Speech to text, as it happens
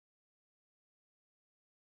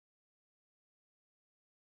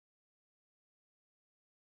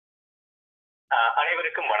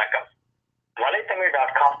அனைவருக்கும் வணக்கம்.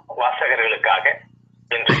 வலைத்தமிழ்.com வாசகர்களுக்காக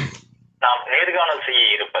இன்று நாம் நேர்காணல் செய்ய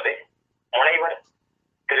இருப்பது முனைவர்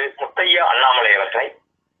திரு முத்தையா அண்ணாமலை அவர்களை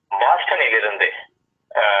பாஸ்டனில் இருந்து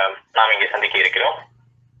நாம் இங்கே சந்திக்க இருக்கிறோம்.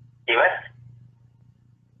 இவர்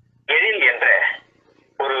எழில் என்ற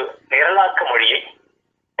ஒரு நிரலாக்க மொழியை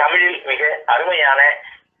தமிழில் மிக அருமையான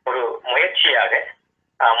ஒரு முயற்சியாக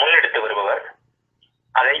முன்னெடுத்து வருபவர்.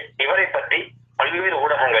 அதை இவரை பற்றி பல்வேறு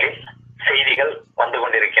ஊடகங்களில் செய்திகள் வந்து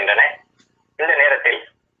கொண்டிருக்கின்றன. இந்த நேரத்தில்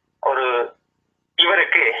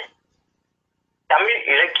இவருக்கு தமிழ்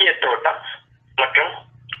இலக்கிய தோட்டம் மற்றும்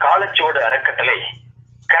காலச்சுவடு அறக்கட்டளை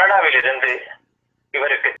கனடாவில் இருந்து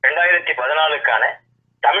இவருக்கு 2014க்கான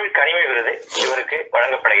தமிழ் கனிமை விருது இவருக்கு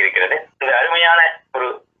வழங்கப்பட இருக்கிறது. இந்த அருமையான ஒரு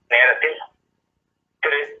நேரத்தில்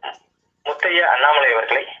திரு முத்தையா அண்ணாமலை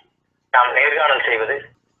அவர்களை நாம் நேர்காணல் செய்வது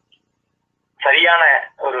சரியான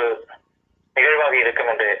ஒரு நிகழ்வாக இருக்கும்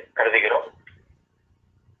என்று கருதுகிறோம்.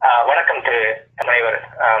 வணக்கம் திரு முனைவர்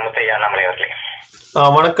முத்தையா அண்ணாமலை அவர்களே.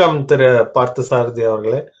 வணக்கம் திரு பார்த்தசாரதி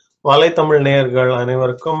அவர்களே. வலைத்தமிழ் நேயர்கள்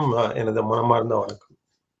அனைவருக்கும் எனது மனமார்ந்த வணக்கம்.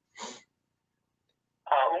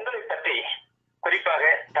 உங்களை பற்றி குறிப்பாக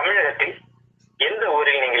தமிழகத்தில் எந்த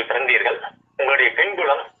ஊரில் நீங்கள் பிறந்தீர்கள், உங்களுடைய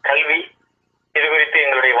பெண்குலம், கல்வி, இது குறித்து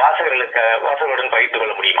எங்களுடைய வாசகர்களுடன் பகிர்ந்து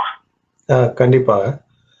கொள்ள முடியுமா? கண்டிப்பாக.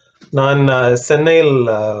 நான் சென்னையில்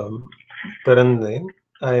பிறந்தேன்.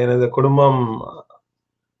 எனது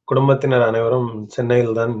குடும்பத்தினர் அனைவரும்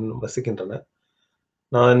சென்னையில் தான் வசிக்கின்றனர்.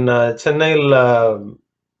 நான் சென்னையில்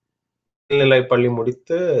மேல்நிலை பள்ளி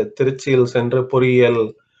முடித்து திருச்சியில் சென்று பொறியியல்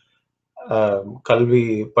கல்வி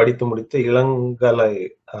படித்து முடித்து இளங்கலை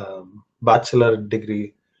பேச்சுலர் டிகிரி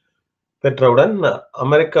பெற்றவுடன்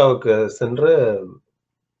அமெரிக்காவுக்கு சென்று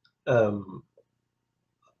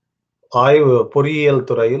பொறியியல்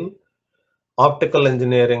துறையில் ஆப்டிக்கல்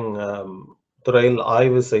இன்ஜினியரிங் துறையில்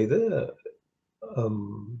ஆய்வு செய்து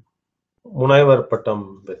முனைவர் பட்டம்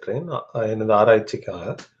பெற்றேன் எனது ஆராய்ச்சிக்காக.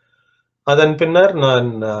 அதன் பின்னர் நான்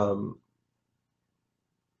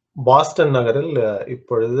பாஸ்டன் நகரில்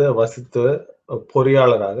இப்பொழுது வசித்து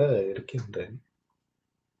பொறியாளராக இருக்கின்றேன்.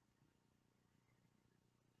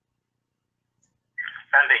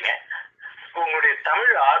 நன்றிங்க. உங்களுடைய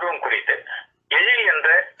தமிழ் ஆர்வம் குறித்து எழில் என்ற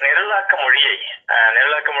நிரலாக்க மொழியை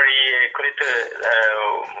குறித்து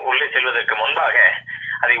உள்ளே செல்வதற்கு முன்பாக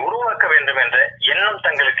அதை உருவாக்க வேண்டும் என்ற எண்ணம்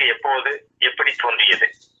தங்களுக்கு எப்போது எப்படி தோன்றியது?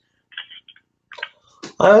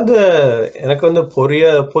 அதாவது எனக்கு வந்து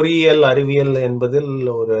பொறியியல் அறிவியல் என்பதில்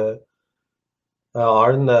ஒரு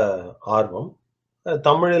ஆழ்ந்த ஆர்வம்,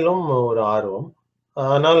 தமிழிலும் ஒரு ஆர்வம்.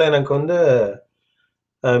 ஆனால் எனக்கு வந்து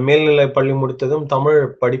மேல்நிலை பள்ளி முடித்ததும் தமிழ்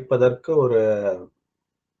படிப்பதற்கு ஒரு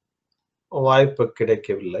வாய்ப்பு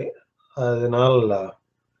கிடைக்கவில்லை. அதனால்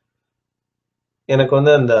எனக்கு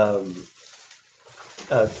வந்து அந்த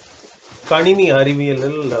கணினி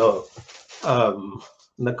அறிவியலில்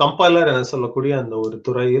இந்த கம்பைலர் என சொல்லக்கூடிய அந்த ஒரு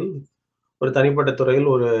துறையில், ஒரு தனிப்பட்ட துறையில்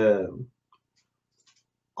ஒரு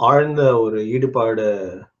ஆழ்ந்த ஒரு ஈடுபாடு,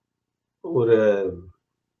 ஒரு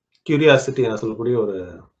கியூரியாசிட்டி என சொல்லக்கூடிய ஒரு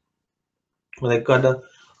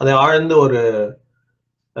அதை ஆழ்ந்த ஒரு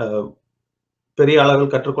பெரிய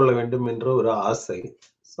அளவில் கற்றுக்கொள்ள வேண்டும் என்ற ஒரு ஆசை.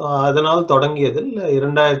 ஸோ அதனால் தொடங்கியதில்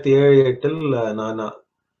 2007-8 நான்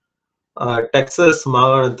டெக்சஸ்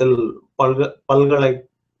மாகாணத்தில்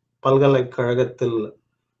பல்கலைக்கழகத்தில்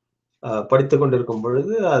படித்துக் கொண்டிருக்கும்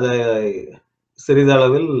பொழுது அதை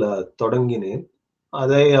சிறிதளவில் தொடங்கினேன்.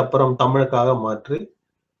 அதை அப்புறம் தமிழுக்காக மாற்றி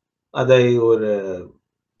அதை ஒரு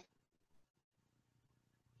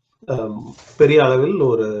பெரிய அளவில்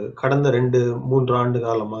ஒரு கடந்த 2-3 ஆண்டு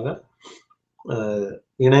காலமாக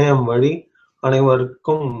இணையம் வழி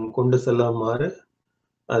அனைவருக்கும் கொண்டு செல்லுமாறு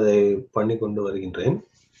அதை பண்ணி கொண்டு வருகின்றேன்.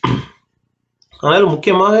 ஆனால்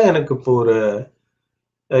முக்கியமாக எனக்கு இப்போ ஒரு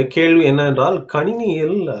கேள்வி என்னவென்றால்,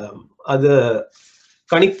 கணினியில் அது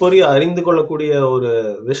கணிப்பொறி அறிந்து கொள்ளக்கூடிய ஒரு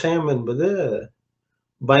விஷயம் என்பது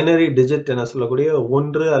பைனரி டிஜிட் என சொல்லக்கூடிய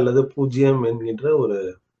 1 அல்லது 0 என்கின்ற ஒரு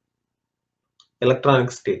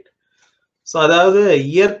எலக்ட்ரானிக் ஸ்டேட். ஸோ அதாவது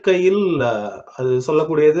இயற்கையில் அது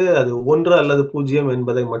சொல்லக்கூடியது அது 1 அல்லது 0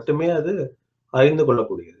 என்பதை மட்டுமே அது அறிந்து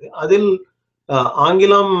கொள்ளக்கூடியது. அதில்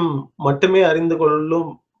ஆங்கிலம் மட்டுமே அறிந்து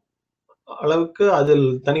கொள்ளும் அளவுக்கு அதில்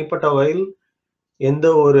தனிப்பட்ட வகையில் எந்த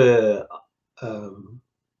ஒரு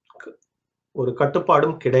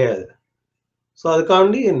கட்டுப்பாடும் கிடையாது. ஸோ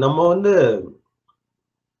அதுக்காண்டி நம்ம வந்து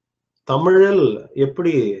தமிழில்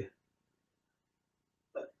எப்படி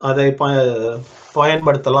அதை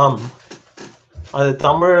பயன்படுத்தலாம், அது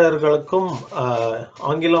தமிழர்களுக்கும்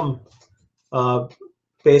ஆங்கிலம்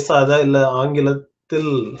பேசாத இல்ல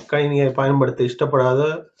ஆங்கிலத்தில் கணினியை பயன்படுத்த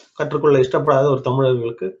கற்றுக்கொள்ள இஷ்டப்படாத ஒரு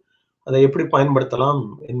தமிழர்களுக்கு அதை எப்படி பயன்படுத்தலாம்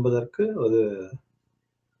என்பதற்கு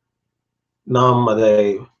நாம் அதை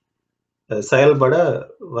செயல்பட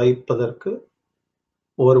வைப்பதற்கு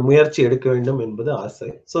ஒரு முயற்சி எடுக்க வேண்டும் என்பது ஆசை.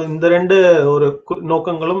 ஸோ இந்த 2 ஒரு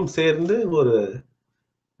நோக்கங்களும் சேர்ந்து ஒரு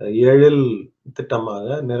எழில் திட்டமாக,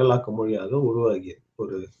 நிரலாக்க மொழியாக உருவாகி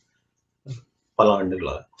ஒரு பல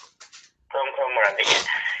ஆண்டுகளாக. ரொம்ப நன்றிங்க.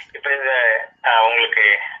 இப்ப இந்த உங்களுக்கு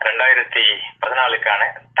 2014க்கான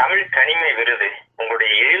தமிழ் கனிமை விருது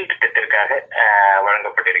உங்களுடைய எழில் திட்டத்திற்காக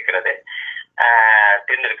வழங்கப்பட்டிருக்கிறது,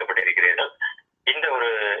 தேர்ந்தெடுக்கப்பட்டிருக்கிறீர்கள். இந்த ஒரு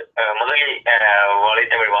முதலில்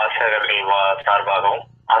வலைத்தமிழ் வாசகர்கள் சார்பாகவும்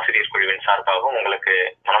ஆசிரியர் குழுவின் சார்பாகவும் உங்களுக்கு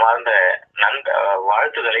மனமார்ந்த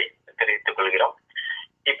வாழ்த்துதலை தெரிவித்துக் கொள்கிறோம்.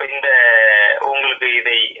 இப்ப இந்த உங்களுக்கு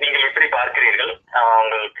இதை நீங்கள் எப்படி பார்க்கிறீர்கள்?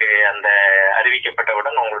 உங்களுக்கு அந்த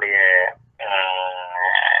அறிவிக்கப்பட்டவுடன் உங்களுடைய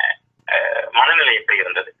மனநிலை எப்படி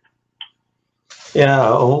இருந்தது?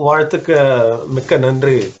 வாழ்த்துக்கு மிக்க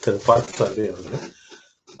நன்றி திரு பார்த்தசாரதி அவர்கள்.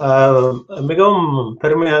 மிகவும்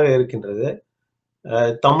பெருமையாக இருக்கின்றது.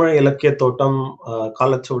 தமிழ் இலக்கிய தோட்டம்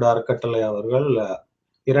காலச்சுவடு அறக்கட்டளை அவர்கள்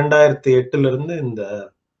 2008 இந்த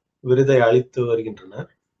விருதை அளித்து வருகின்றனர்.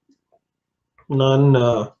 நான்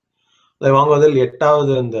அதை வாங்குவதில்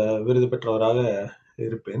 8வது இந்த விருது பெற்றவராக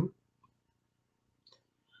இருப்பேன்.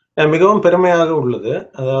 மிகவும் பெருமையாக உள்ளது.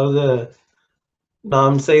 அதாவது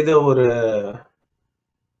நாம் செய்த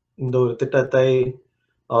இந்த ஒரு திட்டத்தை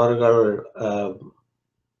அவர்கள்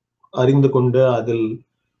அறிந்து கொண்டு அதில்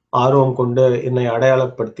ஆர்வம் கொண்டு என்னை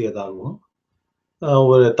அடையாளப்படுத்தியதாகவும்,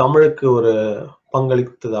 ஒரு தமிழுக்கு ஒரு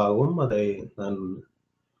பங்களித்ததாகவும், அதை நான்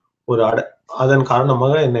அதன்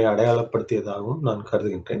காரணமாக என்னை அடையாளப்படுத்தியதாகவும் நான்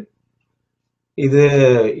கருதுகின்றேன். இது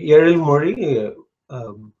எழில் மொழி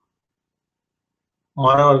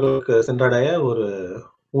மாணவர்களுக்கு சென்றடைய ஒரு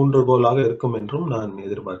ஊன்றுகோலாக இருக்கும் என்றும் நான்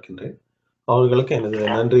எதிர்பார்க்கின்றேன். அவர்களுக்கு எனது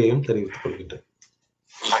நன்றியையும் தெரிவித்துக் கொள்கின்றேன்.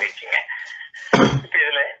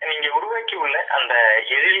 இதுல நீங்க உருவாக்கி உள்ள அந்த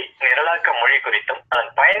எழில் நிரலாக்க மொழி குறித்தும்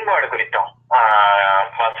அதன் பயன்பாடு குறித்தும்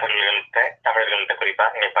வாசகர்கள்ட்ட தமிழர்கள்ட்ட குறிப்பா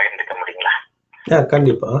நீங்க பகிர்ந்துக்க முடியுங்களா?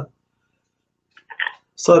 கண்டிப்பா.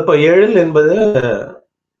 சோ இப்ப எழில் என்பது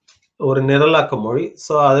ஒரு நிரலாக்க மொழி.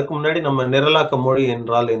 சோ அதுக்கு முன்னாடி நம்ம நிரலாக்க மொழி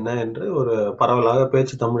என்றால் என்ன என்று ஒரு பரவலாக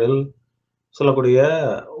பேச்சு தமிழில் சொல்லக்கூடிய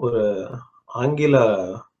ஒரு ஆங்கில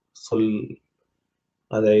சொல்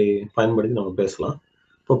அதை பயன்படுத்தி நம்ம பேசலாம்.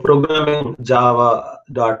 இப்போ ப்ரோக்ராமிங்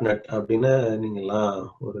java.net அப்படின்னு நீங்கெல்லாம்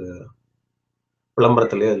ஒரு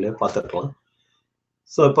விளம்பரத்திலேயே அதுலயே பார்த்துருக்கலாம்.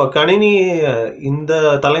 ஸோ இப்போ கணினி, இந்த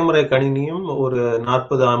தலைமுறை கணினியும் ஒரு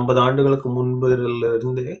 40-50 ஆண்டுகளுக்கு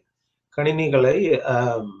முன்பிலிருந்து கணினிகளை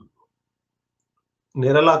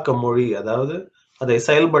நிரலாக்க மொழி, அதாவது அதை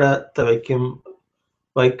செயல்படுத்த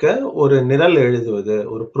வைக்க ஒரு நிரல் எழுதுவது,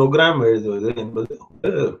 ஒரு ப்ரோக்ராம் எழுதுவது என்பது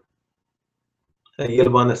ஒரு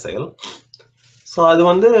இயல்பான செயல். ஸோ அது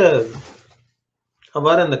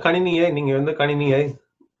அவ்வாறு அந்த கணினியை நீங்க கணினியை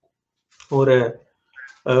ஒரு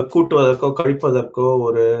கூட்டுவதற்கோ கழிப்பதற்கோ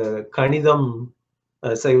ஒரு கணிதம்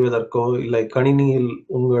செய்வதற்கோ இல்லை கணினியில்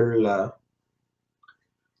உங்கள்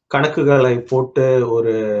கணக்குகளை போட்டு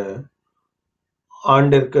ஒரு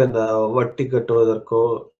ஆண்டிற்கு அந்த வட்டி கட்டுவதற்கோ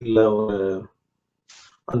இல்லை ஒரு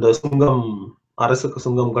அந்த அரசுக்கு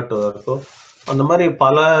சுங்கம் கட்டுவதற்கோ அந்த மாதிரி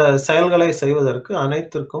பல செயல்களை செய்வதற்கு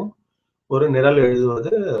அனைத்திற்கும் ஒரு நிரல்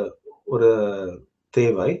எழுதுவது ஒரு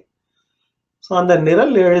தேவை. ஸோ அந்த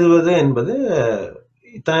நிரல் எழுதுவது என்பது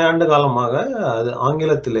இத்தனை ஆண்டு காலமாக அது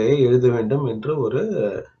ஆங்கிலத்திலேயே எழுத வேண்டும் என்று ஒரு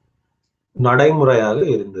நடைமுறையாக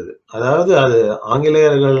இருந்தது. அதாவது அது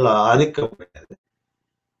ஆங்கிலேயர்கள் ஆதிக்கம் கிடையாது.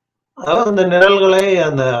 அதாவது அந்த நிரல்களை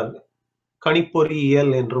அந்த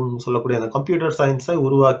கணிப்பொறியியல் என்றும் சொல்லக்கூடிய அந்த கம்ப்யூட்டர் சயின்ஸை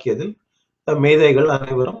உருவாக்கியதில் மேதைகள்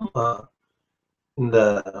அனைவரும்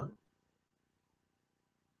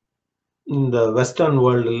இந்த வெஸ்டர்ன்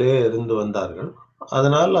வேர்ல்டிலே இருந்து வந்தார்கள்.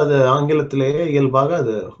 அதனால் அது ஆங்கிலத்திலேயே இயல்பாக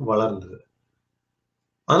அது வளர்ந்தது.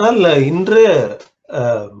 ஆனால் இன்று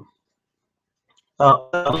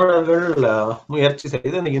தமிழர்கள் முயற்சி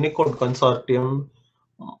செய்து இந்த யூனிகோட் கன்சார்டியம்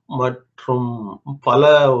மற்றும் பல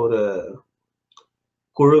ஒரு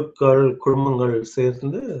குழுமங்கள்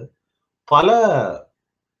சேர்ந்து பல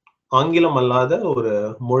ஆங்கிலம் அல்லாத ஒரு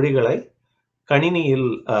மொழிகளை கணினியில்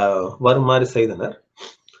வருமாறு செய்தனர்.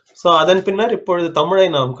 ஸோ அதன் பின்னர் இப்பொழுது தமிழை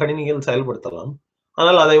நாம் கணினியில் செயல்படுத்தலாம்.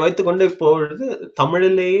 ஆனால் அதை வைத்துக்கொண்டு இப்பொழுது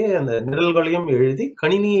தமிழிலேயே அந்த நிரல்களையும் எழுதி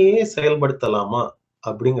கணினியே செயல்படுத்தலாமா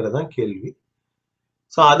அப்படிங்கறதான் கேள்வி.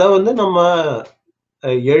 ஸோ அதை நம்ம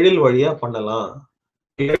எழில் வழியா பண்ணலாம்.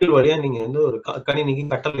 எழில் வழியா நீங்க ஒரு கணினிக்கு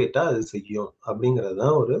கட்டளையிட்டா அது செய்யும்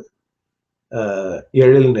அப்படிங்கறதுதான் ஒரு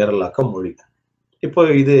எழில் நிரலாக்க மொழி. இப்போ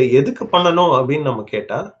இது எதுக்கு பண்ணணும் அப்படின்னு நம்ம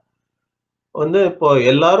கேட்டா இப்போ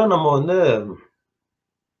எல்லாரும் நம்ம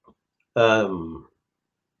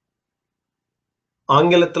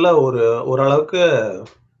ஆங்கிலத்துல ஓரளவுக்கு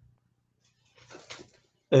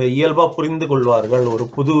இயல்பா புரிந்து கொள்வார்கள் ஒரு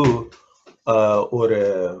புது ஒரு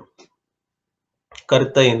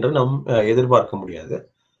கருத்தை என்று நாம் எதிர்பார்க்க முடியாது.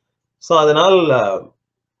 ஸோ அதனால்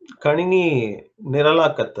கணினி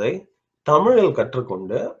நிரலாக்கத்தை தமிழில்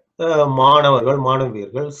கற்றுக்கொண்டு மாணவர்கள்,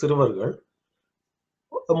 மாணவியர்கள், சிறுவர்கள்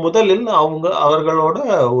முதலில் அவர்களோட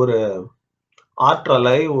ஒரு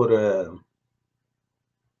ஆற்றலை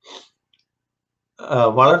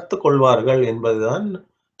வளர்த்து கொள்வார்கள் என்பதுதான்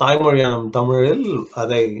தாய்மொழியான தமிழில்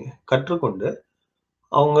அதை கற்றுக்கொண்டு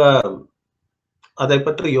அவங்க அதை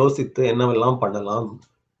பற்றி யோசித்து என்னவெல்லாம் பண்ணலாம்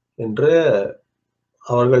என்று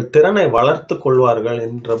அவர்கள் திறனை வளர்த்து கொள்வார்கள்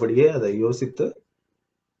என்றபடியே அதை யோசித்து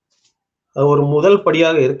ஒரு முதல்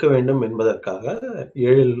படியாக இருக்க வேண்டும் என்பதற்காக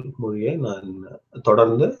எழில் மொழியை நான்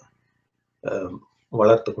தொடர்ந்து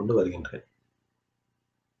வளர்த்து கொண்டு வருகின்றேன்.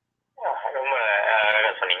 ரொம்ப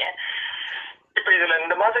சொன்னீங்க. இப்ப இதுல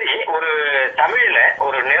இந்த மாதிரி ஒரு தமிழ்ல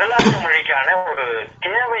ஒரு நிரலாக்க மொழிக்கான ஒரு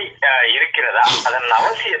தேவை இருக்கிறதா, அதன்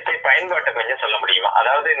அவசியத்தை, பயன்பாட்டை கொஞ்சம் சொல்ல முடியுமா?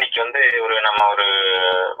 அதாவது இன்னைக்கு வந்து நம்ம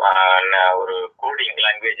ஒரு கோடிங்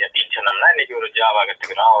லாங்குவேஜ் அப்படின்னு சொன்னோம்னா இன்னைக்கு ஒரு ஜாவா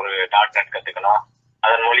கத்துக்கணும், ஒரு .NET கத்துக்கணும்,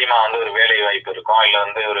 அதன் மூலியமா வந்து ஒரு வேலை வாய்ப்பு இருக்கும். இல்ல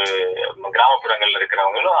வந்து ஒரு கிராமப்புறங்கள்ல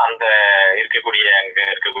இருக்கிறவங்களும் அங்க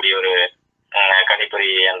இருக்கக்கூடிய ஒரு கணிப்பொறி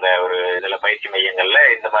அந்த ஒரு இதுல பயிற்சி மையங்கள்ல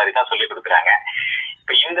இந்த மாதிரி தான் சொல்லி கொடுக்குறாங்க.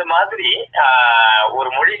 இப்ப இந்த மாதிரி ஒரு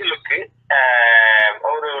மொழிகளுக்கு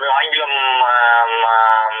ஒரு ஆங்கிலம்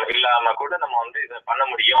இல்லாம கூட நம்ம வந்து இதை பண்ண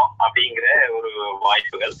முடியும் அப்படிங்கிற ஒரு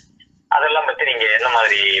வாய்ப்புகள், அதெல்லாம் பத்தி நீங்க என்ன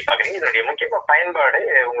மாதிரி பாக்குறீங்க? இதனுடைய முக்கியமா பயன்பாடு,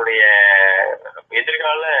 உங்களுடைய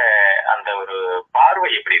எதிர்கால அந்த ஒரு பார்வை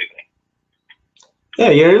எப்படி இருக்குங்க?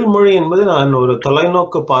 எழில் மொழி என்பது நான் ஒரு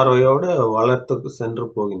தொலைநோக்கு பார்வையோடு வளர்த்து சென்று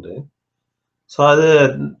போகின்றேன். ஸோ அது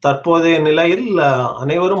தற்போதைய நிலையில்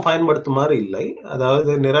அனைவரும் பயன்படுத்துமாறு இல்லை.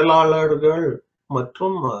 அதாவது நிரலாளர்கள்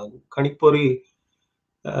மற்றும் கணிப்பொறி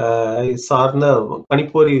சார்ந்த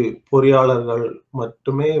கணிப்பொறி பொறியாளர்கள்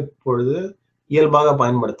மட்டுமே இப்பொழுது இயல்பாக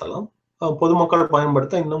பயன்படுத்தலாம். பொதுமக்கள்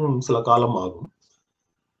பயன்படுத்த இன்னும் சில காலம் ஆகும்.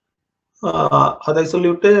 அதை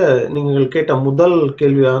சொல்லிவிட்டு நீங்கள் கேட்ட முதல்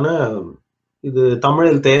கேள்வியான இது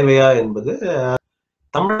தமிழில் தேவையா என்பது,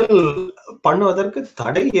 தமிழில் பண்ணுவதற்கு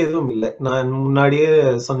தடை எதுவும் இல்லை. நான் முன்னாடியே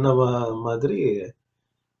சொன்ன மாதிரி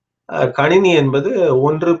கணினி என்பது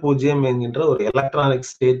 1-0 என்கின்ற ஒரு எலக்ட்ரானிக்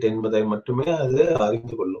ஸ்டேட் என்பதை மட்டுமே அது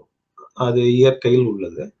அறிந்து கொள்ளும். அது இயற்கையில்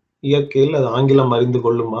உள்ளது. இயற்கையில் அது ஆங்கிலம் அறிந்து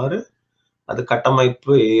கொள்ளுமாறு அது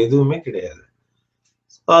கட்டமைப்பு எதுவுமே கிடையாது.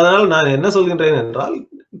 அதனால் நான் என்ன சொல்கின்றேன் என்றால்,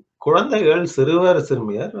 குழந்தைகள், சிறுவர்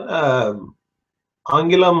சிறுமியர்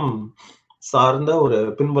ஆங்கிலம் சார்ந்த ஒரு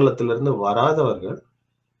பின்புலத்திலிருந்து வராதவர்கள்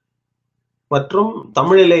மற்றும்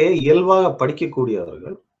தமிழிலேயே இயல்பாக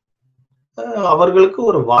படிக்கக்கூடியவர்கள் அவர்களுக்கு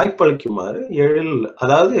ஒரு வாய்ப்பளிக்குமாறு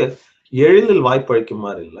எழிலில்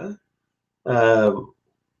வாய்ப்பளிக்குமாறு இல்லை,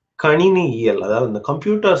 கணினியியல், அதாவது இந்த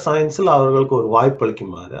கம்ப்யூட்டர் சயின்ஸில் அவர்களுக்கு ஒரு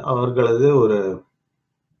வாய்ப்பளிக்குமாறு, அவர்களது ஒரு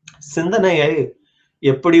சிந்தனையை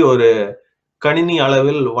எப்படி ஒரு கணினி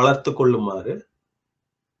அளவில் வளர்த்து கொள்ளுமாறு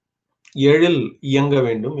எழில் இயங்க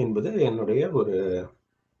வேண்டும் என்பது என்னுடைய ஒரு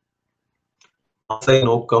ஆசை,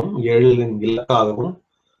 நோக்கம், எழிலின் இலக்காகவும்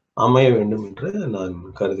அமைய வேண்டும் என்று நான்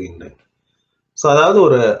கருதுகின்றேன். ஸோ அதாவது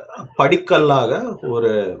ஒரு படிக்கல்லாக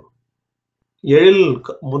ஒரு எழில்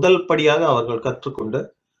முதல் படியாக அவர்கள் கற்றுக்கொண்டு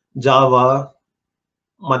ஜாவா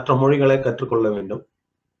மற்ற மொழிகளை கற்றுக்கொள்ள வேண்டும்.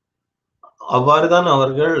 அவ்வாறுதான்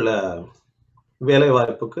அவர்கள் வேலை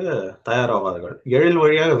வாய்ப்புக்கு தயாராவார்கள். எழில்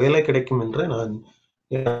வழியாக வேலை கிடைக்கும் என்று நான்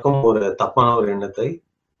எனக்கும் ஒரு தப்பான ஒரு எண்ணத்தை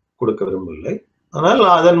கொடுக்க விரும்பவில்லை. ஆனால்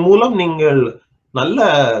அதன் மூலம் நீங்கள் நல்ல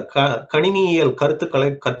கணினியியல் கருத்துக்களை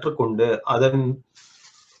கற்றுக்கொண்டு அதன்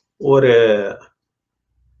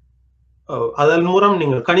மூலம்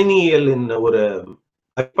நீங்கள் கணினியியலின் ஒரு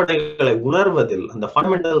அடிப்படைகளை உணர்வதில், அந்த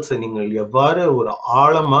ஃபண்டமெண்டல்ஸை நீங்கள் எவ்வாறு ஒரு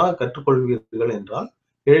ஆழமாக கற்றுக்கொள்வீர்கள் என்றால்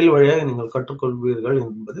எழில் வழியாக நீங்கள் கற்றுக்கொள்வீர்கள்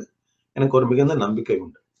என்பது எனக்கு ஒரு மிகுந்த நம்பிக்கை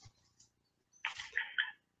உண்டு.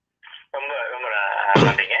 ரொம்ப ரொம்ப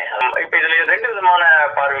நன்றிங்க. இப்ப இதுல 2 விதமான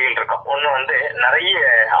பார்வைகள் இருக்கும். ஒண்ணு வந்து நிறைய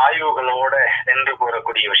ஆய்வுகளோட நின்று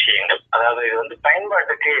போறக்கூடிய விஷயங்கள், அதாவது இது வந்து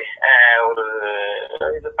பயன்பாட்டுக்கு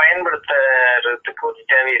இது பயன்படுத்துறதுக்கு ஒரு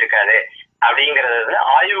தேவை இருக்காது அப்படிங்கறது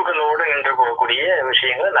ஆய்வுகளோடு நின்று போகக்கூடிய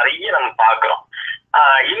விஷயங்கள் நிறைய நம்ம பாக்குறோம்.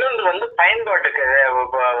 இன்னொன்று வந்து பயன்பாட்டுக்கு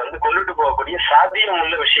வந்து கொண்டுட்டு போகக்கூடிய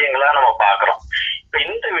சாத்தியமுள்ள விஷயங்களா நம்ம பாக்குறோம். இப்ப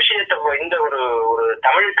இந்த விஷயத்தை இந்த ஒரு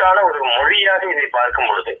தமிழுக்கான ஒரு மொழியாக இதை பார்க்கும்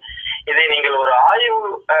பொழுது, இதை நீங்கள் ஒரு ஆய்வு,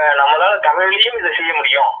 நம்மளால தமிழ்லயும் இதை செய்ய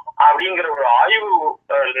முடியும் அப்படிங்கிற ஒரு ஆய்வு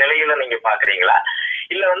நிலையில நீங்க பாக்குறீங்களா?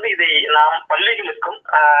 இல்ல வந்து இதை நாம் பள்ளிகளுக்கும்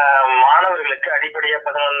மாணவர்களுக்கு அடிப்படையா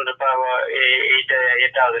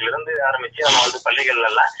 8ஆவதுல இருந்து ஆரம்பிச்சு நம்ம வந்து பள்ளிகள்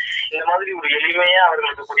எல்லாம் இந்த மாதிரி ஒரு எளிமையா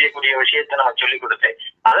அவர்களுக்கு புரியக்கூடிய விஷயத்தை நம்ம சொல்லிக் கொடுத்து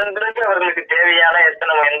அதன் பிறகு அவர்களுக்கு தேவையான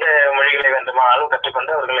நம்ம எந்த மொழிகளை வேண்டுமானாலும்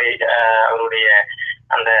கற்றுக்கொண்டு அவர்களை அவருடைய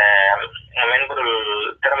அந்த மென்பொருள்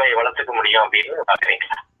திறமையை வளர்த்துக்க முடியும் அப்படின்னு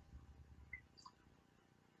பாக்குறீங்களா?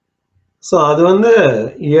 சோ அது வந்து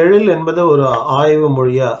எழில் என்பது ஒரு ஆய்வு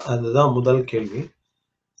மொழியா, அதுதான் முதல் கேள்வி.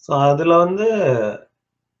 சோ அதுல வந்து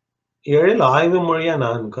எழில் ஆய்வு மொழியா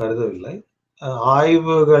நான் கருதவில்லை.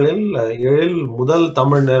 ஆய்வுகளில் எழில் முதல்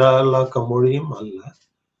தமிழ் நிரலாக்க மொழியும் அல்ல.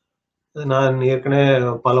 நான் ஏற்கனவே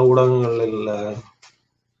பல ஊடகங்களில்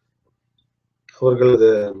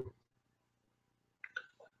அவர்களது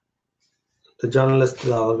ஜேர்னலிஸ்ட்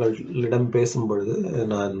அவர்களிடம் பேசும் பொழுது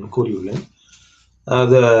நான் கூறியுள்ளேன்.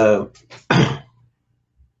 அது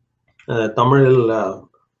தமிழில்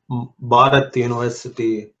பாரத்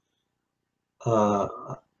யூனிவர்சிட்டி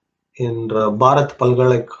என்ற பாரத்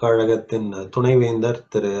பல்கலைக்கழகத்தின் துணைவேந்தர்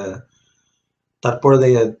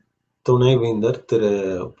தற்பொழுதைய துணைவேந்தர் திரு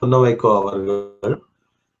புன்னவைக்கோ அவர்கள்,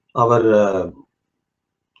 அவர்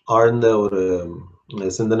ஆழ்ந்த ஒரு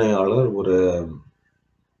சிந்தனையாளர், ஒரு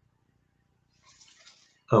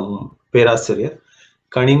பேராசிரியர்,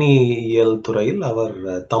 கணினியியல் துறையில் அவர்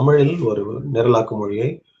தமிழில் ஒரு நிரலாக்க மொழியை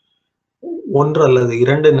 1 அல்லது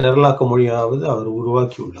 2 நிரலாக்க மொழியாவது அவர்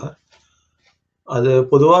உருவாக்கியுள்ளார். அது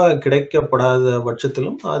பொதுவாக கிடைக்கப்படாத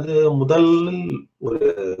பட்சத்திலும் அது முதலில் ஒரு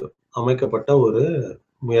அமைக்கப்பட்ட ஒரு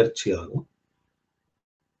முயற்சியாகும்.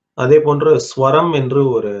 அதே போன்று ஸ்வரம் என்று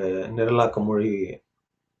ஒரு நிரலாக்க மொழி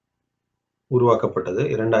உருவாக்கப்பட்டது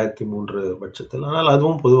 2003 பட்சத்தில். ஆனால்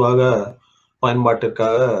அதுவும் பொதுவாக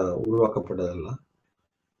பயன்பாட்டிற்காக உருவாக்கப்பட்டதல்ல.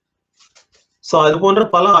 சோ அது போன்ற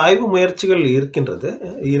பல ஆய்வு முயற்சிகள்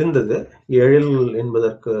இருந்தது எழில்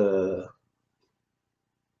என்பதற்கு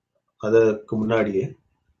அதற்கு முன்னாடியே.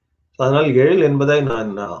 அதனால் எழில் என்பதை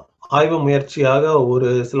நான் ஆய்வு முயற்சியாக ஒரு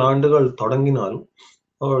சில ஆண்டுகள் தொடங்கினாலும்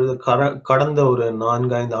கடந்த ஒரு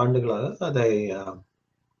 4-5 ஆண்டுகளாக அதை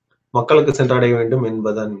மக்களுக்கு சென்றடைய வேண்டும்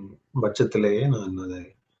என்பதன் பட்சத்திலேயே நான் அதை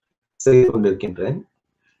செய்து கொண்டிருக்கின்றேன்.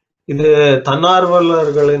 இது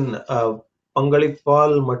தன்னார்வலர்களின்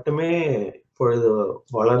பங்களிப்பால் மட்டுமே இப்பொழுது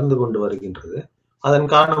வளர்ந்து கொண்டு வருகின்றது. அதன்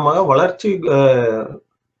காரணமாக வளர்ச்சி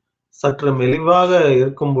சற்று மெலிவாக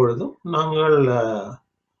இருக்கும் பொழுதும் நாங்கள்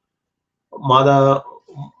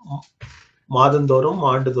மாதந்தோறும்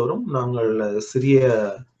ஆண்டுதோறும் நாங்கள் சிறிய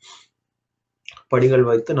படிகள்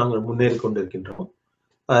வைத்து நாங்கள் முன்னேறி கொண்டிருக்கின்றோம்.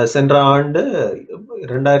 சென்ற ஆண்டு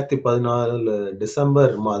 2014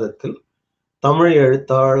 டிசம்பர் மாதத்தில் தமிழ்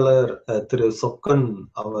எழுத்தாளர் திரு சொக்கன்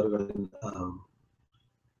அவர்களின்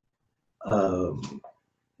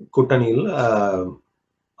கூட்டணியில்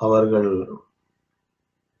அவர்கள்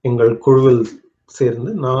எங்கள் குழுவில்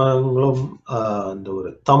சேர்ந்து நாங்களும் அந்த ஒரு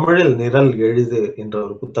தமிழில் நிரல் எழுது என்ற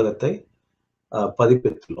ஒரு புத்தகத்தை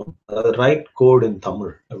பதிப்பித்துள்ளோம். அதாவது ரைட் கோட் இன்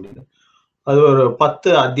தமிழ் அப்படின்னு. அது ஒரு 10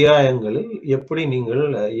 அத்தியாயங்களில் எப்படி நீங்கள்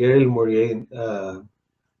எழில் மொழியை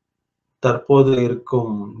தற்போது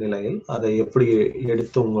இருக்கும் நிலையில் அதை எப்படி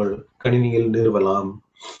எடுத்து உங்கள் கணினியில் நிறுவலாம்,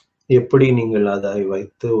 எப்படி நீங்கள் அதை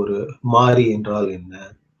வைத்து ஒரு மாறி என்றால் என்ன,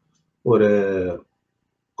 ஒரு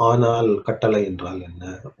ஆனால் கட்டளை என்றால் என்ன,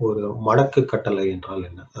 ஒரு மடக்கு கட்டளை என்றால்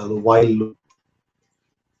என்ன, அதாவது while loop,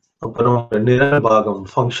 அப்புறம் நிரல் பாகம்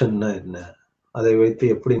ஃபங்க்ஷன்னா என்ன, அதை வைத்து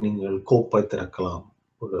எப்படி நீங்கள் கோப்பை திறக்கலாம்,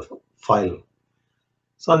 ஒரு ஃபைல்.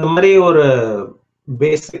 ஸோ அந்த மாதிரி ஒரு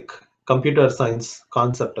பேசிக் கம்ப்யூட்டர் சயின்ஸ்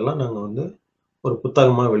கான்செப்ட் எல்லாம் நாங்கள் வந்து ஒரு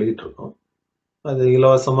புத்தகமாக வெளியிட்டிருக்கோம். அது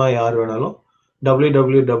இலவசமாக யார் வேணாலும்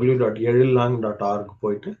www.elillang.org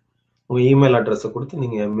போயிட்டு உங்கள் இமெயில் அட்ரஸை கொடுத்து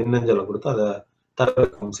நீங்கள் மின்னஞ்சலை கொடுத்து அதை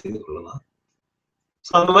தரவிறக்கம் செய்து கொள்ளலாம்.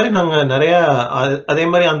 ஸோ அந்த மாதிரி நாங்கள் நிறைய அதே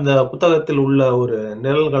மாதிரி அந்த புத்தகத்தில் உள்ள ஒரு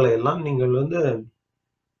நிரல்களை எல்லாம் நீங்கள் வந்து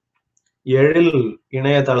எழில்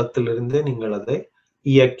இணையதளத்திலிருந்து நீங்கள் அதை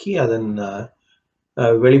இயக்கி அதன்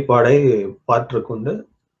வெளிப்பாடை பார்த்துக்கொண்டு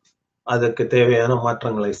அதற்கு தேவையான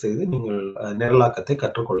மாற்றங்களை செய்து நீங்கள் நிரலாக்கத்தை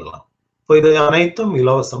கற்றுக்கொள்ளலாம். இப்போ இது அனைத்தும்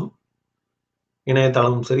இலவசம்.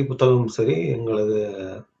 இணையதளமும் சரி, புத்தகமும் சரி, எங்களது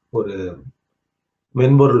ஒரு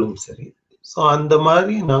மென்பொருளும் சரி. ஸோ அந்த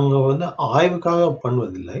மாதிரி நாங்கள் வந்து ஆய்வுக்காக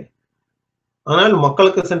பண்ணுவதில்லை. ஆனால்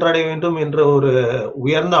மக்களுக்கு சென்றடைய வேண்டும் என்ற ஒரு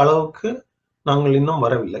உயர்ந்த அளவுக்கு நாங்கள் இன்னும்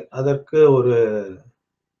வரவில்லை. அதற்கு ஒரு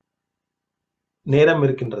நேரம்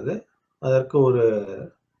இருக்கின்றது. அதற்கு ஒரு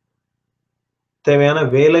தேவையான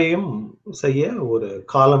வேலையும் செய்ய ஒரு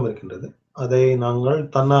காலம் இருக்கின்றது. அதை நாங்கள்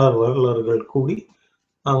தன்னார்வலர்கள் கூடி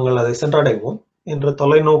நாங்கள் அதை சென்றடைவோம் என்ற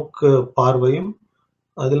தொலைநோக்கு பார்வையும்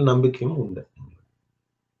அதில் நம்பிக்கையும் உண்டு.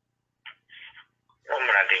 ரொம்ப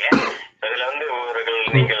நன்றிங்க. இதுல வந்து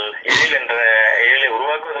நீங்கள் எழில்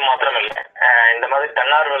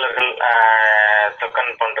தன்னார்வலர்கள்,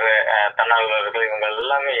 தொக்கன் போன்ற தன்னார்வலர்கள் இவங்க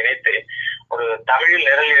எல்லாமே இணைத்து ஒரு தமிழில்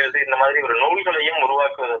நிரல் எழுது இந்த மாதிரி ஒரு நூல்களையும்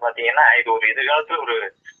உருவாக்குவது பாத்தீங்கன்னா இது ஒரு எதிர்காலத்துல ஒரு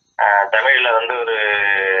தமிழ்ல வந்து ஒரு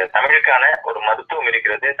தமிழுக்கான ஒரு மருத்துவம்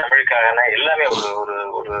இருக்கிறது, தமிழுக்கான எல்லாமே ஒரு ஒரு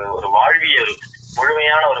ஒரு ஒரு வாழ்வியல்,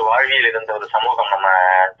 முழுமையான ஒரு வாழ்வியல் இருந்த ஒரு சமூகம் நம்ம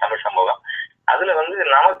தமிழ் சமூகம். அதுல வந்து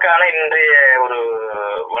நமக்கான இன்றைய ஒரு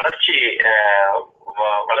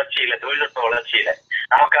வளர்ச்சியில தொழில்நுட்ப வளர்ச்சியில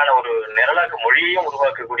நமக்கான ஒரு நிரலாக்க மொழியையும்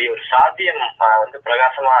உருவாக்கக்கூடிய ஒரு சாத்தியம் வந்து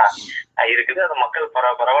பிரகாசமா இருக்குது. அது மக்கள்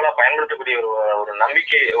பரவலா பயன்படுத்தக்கூடிய ஒரு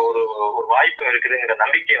நம்பிக்கை, ஒரு வாய்ப்பு இருக்குதுங்கிற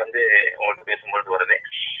நம்பிக்கை வந்து உங்களுக்கு பேசும்பொழுது வருது.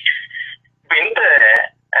 இப்ப இந்த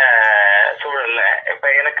சூழல்ல இப்ப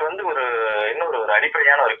எனக்கு வந்து இன்னொரு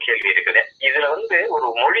அடிப்படையான ஒரு கேள்வி இருக்குது. இதுல வந்து ஒரு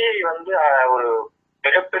மொழியை வந்து ஒரு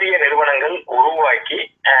மிகப்பெரிய நிறுவனங்கள் உருவாக்கி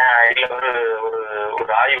இல்ல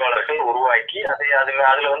ஒரு ஆய்வாளர்கள் உருவாக்கி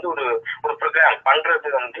அதுல வந்து ஒரு ப்ரோக்ராம் பண்றது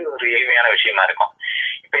வந்து ஒரு எளிமையான விஷயமா இருக்கும்.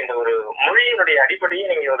 இப்ப இந்த ஒரு மொழியினுடைய அடிப்படையை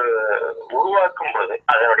நீங்க உருவாக்கும் பொழுது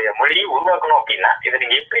அதனுடைய மொழியை உருவாக்கணும் அப்படின்னா இதை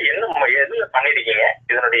நீங்க எப்படி எதுல பண்ணிருக்கீங்க,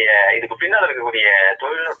 இதுக்கு பின்னால் இருக்கக்கூடிய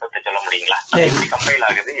தொழில்நுட்பத்தை சொல்ல முடியுங்களா? எப்படி கம்பைல்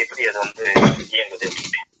ஆகுது, எப்படி அது வந்து இயங்குது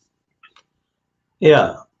அப்படின்னு?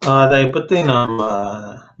 அதை பத்தி நாம்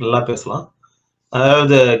நல்லா பேசலாம்.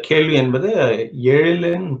 அதாவது கேள்வி என்பது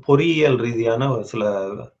எழிலின் பொறியியல் ரீதியான ஒரு சில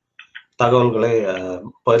தகவல்களை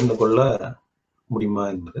பகிர்ந்து கொள்ள முடியுமா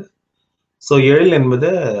என்பது. ஸோ எழில் என்பது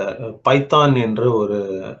பைத்தான் என்ற ஒரு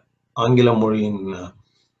ஆங்கில மொழியின்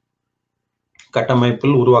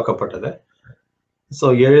கட்டமைப்பில் உருவாக்கப்பட்டது. ஸோ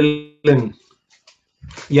எழிலின்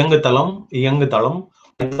இயங்குதளம்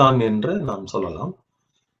பைத்தான் என்று நாம் சொல்லலாம்.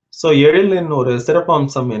 ஸோ எழிலின் ஒரு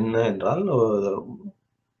சிறப்பம்சம் என்ன என்றால்,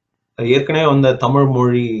 ஏற்கனவே வந்த தமிழ்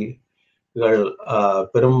மொழிகள்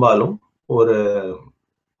பெரும்பாலும் ஒரு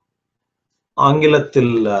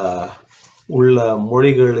ஆங்கிலத்தில் உள்ள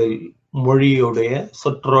மொழியுடைய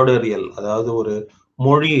சொற்றொடரியல், அதாவது ஒரு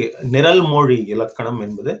நிரல் மொழி இலக்கணம்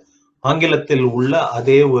என்பது ஆங்கிலத்தில் உள்ள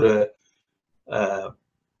அதே ஒரு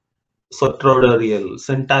சொற்றொடரியல்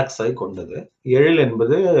சின்டாக்ஸை கொண்டது. எழில்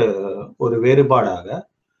என்பது ஒரு வேறுபாடாக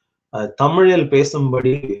தமிழில்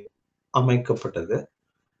பேசும்படி அமைக்கப்பட்டது.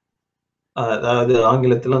 அதாவது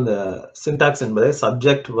ஆங்கிலத்தில் அந்த சின்டாக்ஸ் என்பதை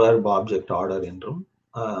சப்ஜெக்ட் வெர்ப் ஆப்ஜெக்ட் ஆர்டர் என்றும்,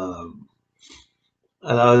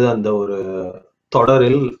 அதாவது அந்த ஒரு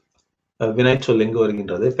தொடரில் வினைச்சொல் எங்கு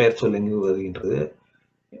வருகின்றது, பெயர் சொல் எங்கு வருகின்றது,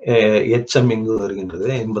 எச்சம் எங்கு வருகின்றது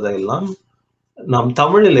என்பதையெல்லாம் நாம்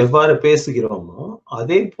தமிழில் எவ்வாறு பேசுகிறோமோ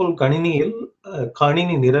அதே போல்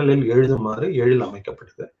கணினி நிரலில் எழுதுமாறு எழில்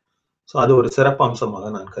அமைக்கப்பட்டது. ஸோ அது ஒரு சிறப்பு அம்சமாக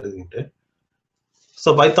நான் கருதுகின்றேன். ஸோ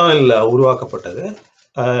பைத்தானில் உருவாக்கப்பட்டது.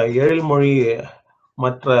 எழில் மொழி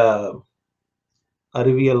மற்ற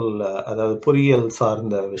அறிவியல், அதாவது பொறியியல்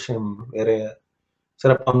சார்ந்த விஷயம் வேற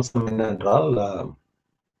சிறப்பம்சம் என்னவென்றால்,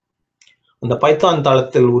 அந்த பைத்தான்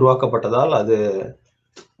தளத்தில் உருவாக்கப்பட்டதால் அது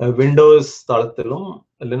விண்டோஸ் தளத்திலும்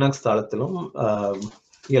லினக்ஸ் தளத்திலும்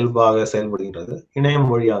இயல்பாக செயல்படுகின்றது. இணைய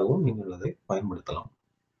மொழியாகவும் நீங்கள் அதை பயன்படுத்தலாம்.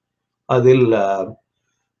 அதில்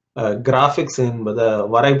கிராபிக்ஸ் என்பத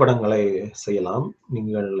வரைபடங்களை செய்யலாம்.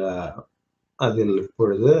 நீங்கள் அதில்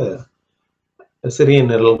இப்பொழுது சிறிய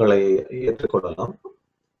நிரல்களை ஏற்றுக்கொள்ளலாம்.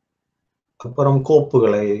 அப்புறம்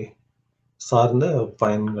கோப்புகளை சார்ந்த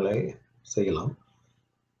பயன்களை செய்யலாம்.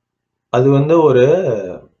 அது வந்து ஒரு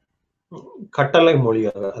கட்டளை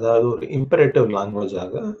மொழியாக, அதாவது ஒரு இம்பரேட்டிவ்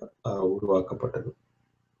லாங்குவேஜாக உருவாக்கப்பட்டது.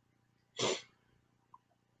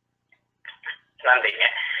 நன்றிங்க.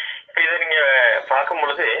 இப்ப இதை நீங்க பார்க்கும்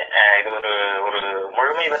பொழுது இது ஒரு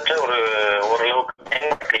முழுமை பெற்ற ஓரளவுக்கு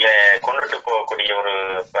பயன்பாட்டில கொண்டுட்டு போகக்கூடிய ஒரு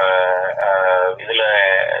இதுல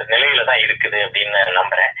நிலையில தான் இருக்குது அப்படின்னு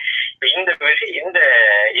நம்புறேன். இந்த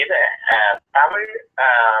இத தமிழ்,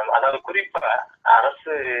 அதாவது குறிப்பா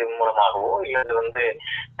அரசு மூலமாகவோ இல்லது வந்து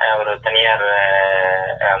ஒரு தனியார்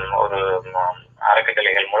ஒரு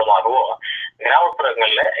அறக்கட்டளைகள் மூலமாகவோ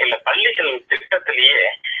கிராமப்புறங்கள்ல இல்ல பள்ளிகள் திட்டத்திலேயே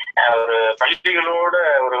ஒரு பள்ளிகளோட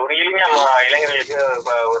ஒரு எளிமையா இளைஞர்களுக்கு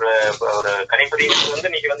ஒரு கணிப்பொறிகள்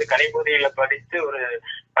வந்து நீங்க வந்து கணிப்பொறியில படித்து ஒரு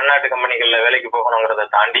பன்னாட்டு கம்பெனிகள்ல வேலைக்கு போகணுங்கிறத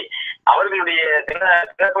தாண்டி அவர்களுடைய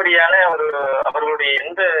தினப்படியான அவர்களுடைய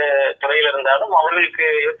எந்த துறையில இருந்தாலும் அவர்களுக்கு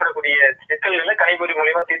ஏற்படக்கூடிய சிக்கல்களை கணிப்பொறி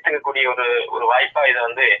மூலியமா தீர்த்துக்கக்கூடிய ஒரு வாய்ப்பா இதை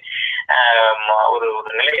வந்து ஒரு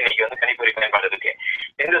நிலை இன்னைக்கு வந்து கணிப்பொறி பயன்பாடு இருக்கு.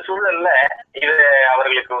 இந்த சூழல்ல இத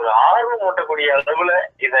அவர்களுக்கு ஒரு ஆர்வம் ஊட்டக்கூடிய அளவுல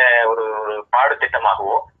இத ஒரு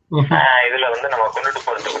பாடத்திட்டமாகவோ இதுல வந்து நம்ம கொண்டுட்டு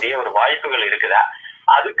போறதுக்கூடிய ஒரு வாய்ப்புகள் இருக்குதா?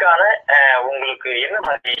 அதுக்கான உங்களுக்கு என்ன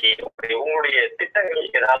மாதிரி உங்களுடைய திட்டங்கள்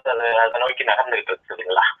ஏதாவது அதை நோக்கி நடந்துகிட்டு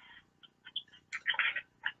இருக்குதுங்களா?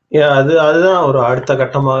 அதுதான் ஒரு அடுத்த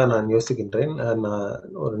கட்டமாக நான் யோசிக்கின்றேன்.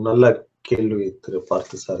 ஒரு நல்ல கேள்வி திரு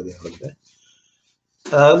பார்த்தசாரதி அவர்கள்.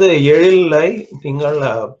 அதாவது எழிலை நீங்கள்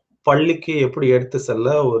பள்ளிக்கு எப்படி எடுத்து செல்ல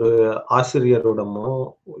ஒரு ஆசிரியரிடமோ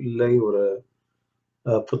இல்லை ஒரு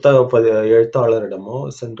புத்தக எழுத்தாளரிடமோ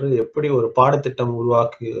சென்று எப்படி ஒரு பாடத்திட்டம்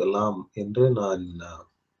உருவாக்கலாம் என்று நான்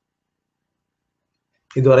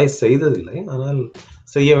இதுவரை செய்ததில்லை. ஆனால்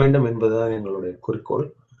செய்ய வேண்டும் என்பதுதான் எங்களுடைய குறிக்கோள்.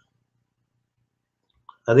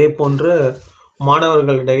 அதே போன்று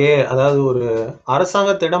மாணவர்களிடையே, அதாவது ஒரு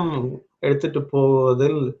அரசாங்கத்திடம் எடுத்துட்டு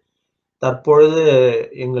போவதில் தற்பொழுது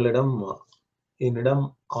என்னிடம்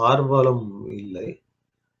ஆர்வம் இல்லை.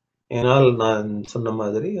 ஏனால் நான் சொன்ன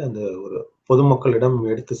மாதிரி அந்த ஒரு பொதுமக்களிடம்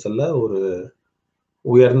எடுத்து செல்ல ஒரு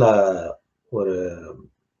உயர்ந்த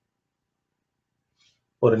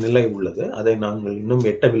ஒரு நிலை உள்ளது. அதை நாங்கள் இன்னும்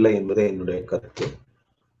எட்டவில்லை என்பதே என்னுடைய கருத்து.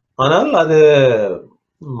 ஆனால் அது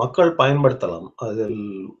மக்கள் பயன்படுத்தலாம், அதில்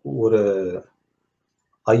ஒரு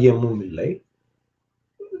ஐயமும் இல்லை.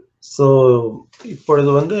 சோ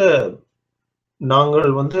இப்பொழுது நாங்கள்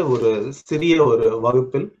ஒரு சிறிய ஒரு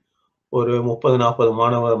வகுப்பில் ஒரு 30-40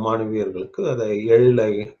 மாணவ மாணவியர்களுக்கு அதை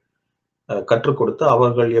எழிலை கற்றுக் கொடுத்து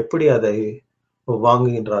அவர்கள் எப்படி அதை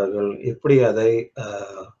வாங்குகின்றார்கள், எப்படி அதை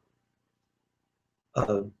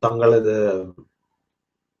தங்களது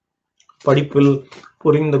படிப்பில்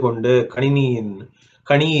புரிந்து கொண்டு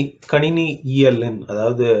கணினி இயலின்,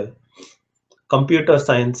 அதாவது கம்ப்யூட்டர்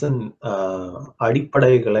சயின்ஸின்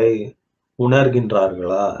அடிப்படைகளை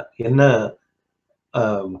உணர்கின்றார்களா, என்ன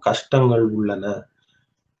கஷ்டங்கள் உள்ளன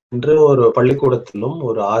என்று ஒரு பள்ளிக்கூடத்திலும்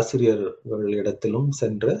ஒரு ஆசிரியர்களிடத்திலும்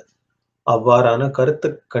சென்று அவ்வாறான கருத்து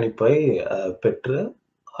கணிப்பை பெற்று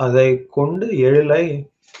அதை கொண்டு எழிலை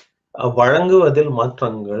வழங்குவதில்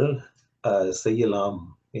மாற்றங்கள் செய்யலாம்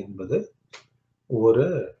என்பது ஒரு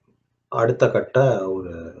அடுத்த கட்ட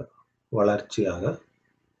ஒரு வளர்ச்சியாக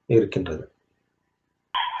இருக்கின்றது.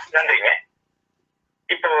 நன்றிங்க.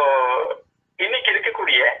 இப்போ இன்னைக்கு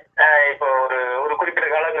இருக்கக்கூடிய இப்போ ஒரு குறிப்பிட்ட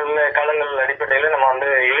காலங்கள் அடிப்படையில நம்ம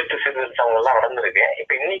எழுத்து சீர்திருத்தங்கள் எல்லாம் நடந்திருக்கு.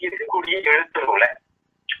 இப்ப இன்னைக்கு இருக்கக்கூடிய எழுத்துருவுல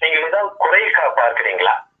நீங்க ஏதாவது குறை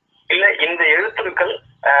பார்க்கிறீங்களா? இல்ல இந்த எழுத்துருக்கள்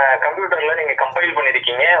கம்ப்யூட்டர்ல நீங்க கம்பைல்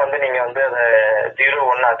பண்ணிருக்கீங்க, நீங்க அதை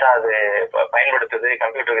 0-1 தான் அது பயன்படுத்துது,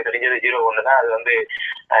 கம்ப்யூட்டருக்கு தெரிஞ்சது 0-1 தான், அது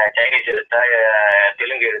சைனீஸ் எழுத்தா,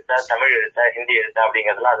 தெலுங்கு எழுத்தா, தமிழ் எழுத்தா, ஹிந்தி எழுத்தா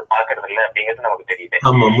அப்படிங்கறதுலாம் அது பாக்குறது இல்லை அப்படிங்கிறது நமக்கு தெரியுது.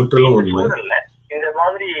 இந்த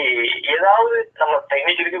மாதிரி ஏதாவது நம்ம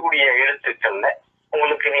இன்னைக்கு இருக்கக்கூடிய எழுத்துக்கள்ல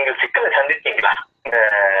உங்களுக்கு நீங்க சிக்கலை சந்திச்சீங்களா இந்த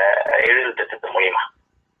எழுத்து மூலியமா?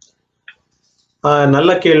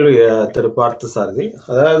 நல்ல கேள்வி திரு பார்த்தசாரதி.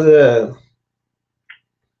 அதாவது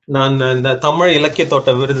நான் இந்த தமிழ் இலக்கிய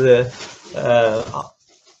தோட்ட விருது,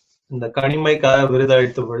 இந்த கனிமைக்காக விருது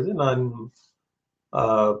அளித்த பொழுது நான்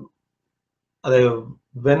அதை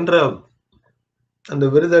வென்ற அந்த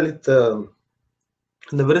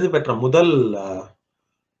விருது பெற்ற முதல்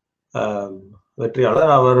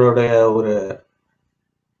வெற்றியாளர், அவருடைய ஒரு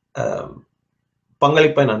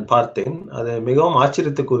பங்களிப்பை நான் பார்த்தேன். அது மிகவும்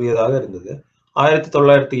ஆச்சரியத்துக்குரியதாக இருந்தது.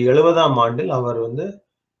 1970ஆம் ஆண்டில் அவர்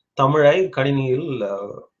தமிழை கணினியில்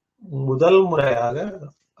முதல் முறையாக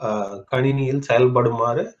கணினியில்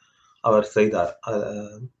செயல்படுமாறு அவர் செய்தார்.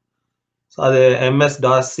 அது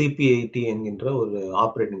MS-DOS CP80 என்கின்ற ஒரு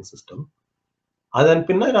ஆபரேட்டிங் சிஸ்டம். அதன்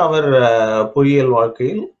பின்னர் அவர் பொறியியல்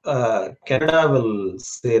வாழ்க்கையில் கனடாவில்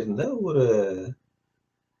சேர்ந்த ஒரு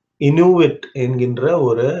இனுவிட் என்கின்ற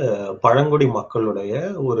ஒரு பழங்குடி மக்களுடைய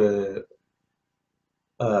ஒரு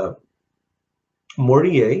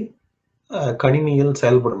மொழியை கணினியில்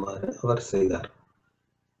செயல்படுமாறு அவர் செய்தார்.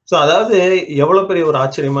 சோ அதாவது எவ்வளவு பெரிய ஒரு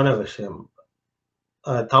ஆச்சரியமான விஷயம்.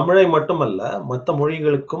 தமிழை மட்டுமல்ல, மற்ற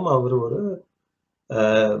மொழிகளுக்கும் அவர் ஒரு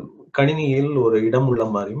கணினியில் ஒரு இடம் உள்ள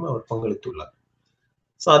மாதிரியும் அவர் பங்களித்துள்ளார்.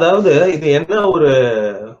 சோ அதாவது இது என்ன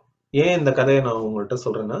ஏன் இந்த கதையை நான் உங்கள்கிட்ட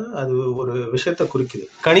சொல்றேன்னா, அது ஒரு விஷயத்தை குறிக்குது.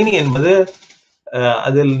 கணினி என்பது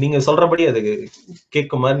அதில் நீங்க சொல்றபடி அது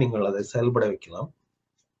கேட்கும் மாதிரி நீங்கள் அதை செயல்பட வைக்கலாம்.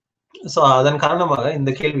 சோ அதன் காரணமாக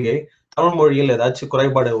இந்த கேள்வியை தமிழ் மொழியில் ஏதாச்சும்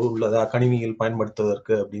குறைபாடு உள்ளதா கணினியில்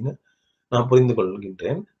பயன்படுத்துவதற்கு அப்படின்னு நான் புரிந்து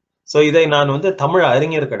கொள்கின்றேன். சோ இதை நான் தமிழ்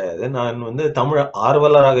அறிஞர் கிடையாது. நான் தமிழ்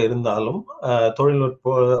ஆர்வலராக இருந்தாலும்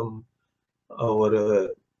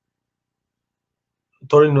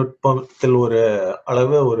தொழில்நுட்பத்தில் ஒரு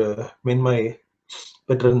அளவு ஒரு மென்மை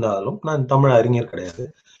பெற்றிருந்தாலும் நான் தமிழ் அறிஞர் கிடையாது.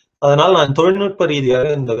 அதனால் நான் தொழில்நுட்ப ரீதியாக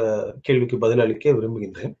இந்த கேள்விக்கு பதிலளிக்க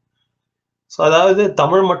விரும்புகின்றேன். அதாவது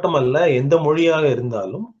தமிழ் மட்டுமல்ல, எந்த மொழியாக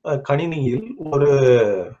இருந்தாலும் கணினியில்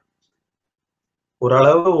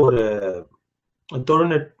ஓரளவு ஒரு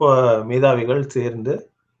தொழில்நுட்ப மேதாவிகள் சேர்ந்து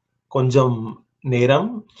கொஞ்சம்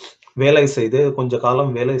நேரம் வேலை செய்து, கொஞ்ச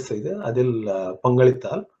காலம் வேலை செய்து அதில்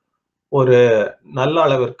பங்களித்தால் ஒரு நல்ல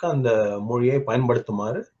அளவிற்கு அந்த மொழியை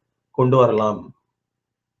பயன்படுத்துமாறு கொண்டு வரலாம்.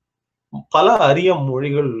 பல அரிய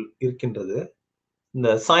மொழிகள் இருக்கின்றது. இந்த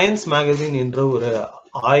சயின்ஸ் மேகசின் என்ற ஒரு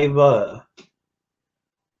ஆய்வ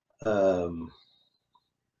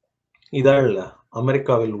இதழ்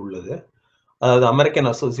அமெரிக்காவில் உள்ளது. அதாவது American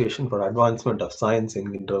association for advancement of science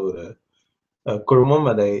என்கின்ற ஒரு குழுமம்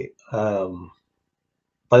அதை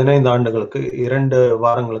 15 ஆண்டுகளுக்கு 2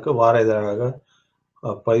 வாரங்களுக்கு வார இதழாக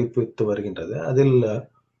பதிப்பித்து வருகின்றது. அதில்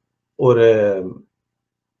ஒரு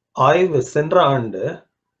ஆய்வு சென்ற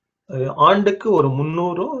ஆண்டுக்கு ஒரு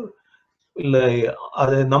 300 இல்ல,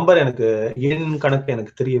 அது நம்பர் எனக்கு எண் கணக்கு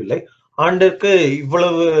எனக்கு தெரியவில்லை, ஆண்டிற்கு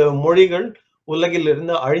இவ்வளவு மொழிகள் உலகில்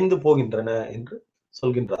இருந்து அழிந்து போகின்றன என்று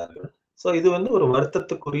சொல்கின்றார்கள். சோ இது ஒரு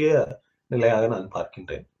வருத்தத்துக்குரிய நிலையாக நான்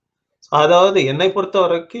பார்க்கின்றேன். அதாவது என்னை பொறுத்த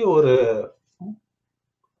வரைக்கும்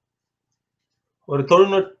ஒரு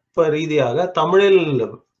தொழில்நுட்ப ரீதியாக தமிழில்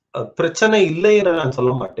பிரச்சனை இல்லை என்று நான்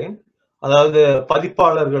சொல்ல மாட்டேன். அதாவது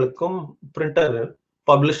பதிப்பாளர்களுக்கும் பிரிண்டர்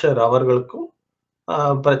பப்ளிஷர் அவர்களுக்கும்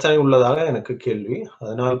பிரச்சனை உள்ளதாக எனக்கு கேள்வி.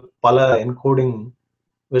 அதனால் பல என்கோடிங்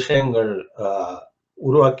விஷயங்கள்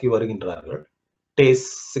உருவாக்கி வருகின்றார்கள். டேஸ்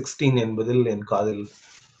 16 என்பதில் என் காதில்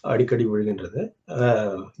அடிக்கடி விழுகின்றது,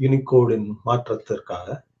 யூனிகோடின் மாற்றத்திற்காக.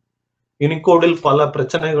 யூனிகோடில் பல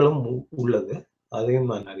பிரச்சனைகளும் உள்ளது, அதையும்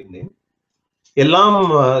நான் அறிந்தேன். எல்லாம்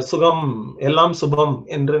சுகம் எல்லாம் சுபம்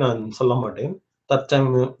என்று நான் சொல்ல மாட்டேன்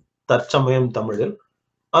தற்சமயம் தமிழில்.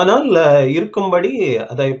 ஆனால் இருக்கும்படி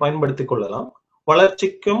அதை பயன்படுத்திக் கொள்ளலாம்.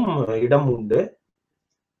 வளர்ச்சிக்கும் இடம் உண்டு,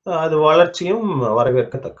 அது வளர்ச்சியும்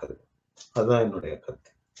வரவேற்கத்தக்கது. அதுதான் என்னுடைய கருத்து.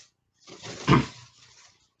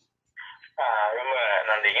 ரொம்ப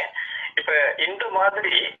நன்றிங்க. இப்ப இந்த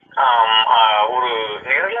மாதிரி ஒரு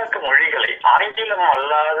நிரலாக்க மொழிகளை ஆங்கிலம்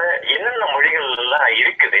அல்லாத என்னென்ன மொழிகள் எல்லாம்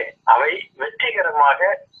இருக்குது, அவை வெற்றிகரமாக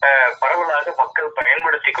பரவலாக மக்கள்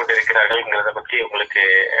பயன்படுத்தி கொண்டிருக்கிறார்கள்ங்கிறத பத்தி உங்களுக்கு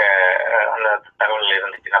அந்த தகவல்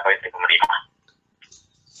இருந்துச்சுன்னா பகிர்ந்துக்க முடியுமா?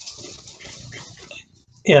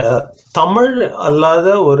 தமிழ் அல்லாத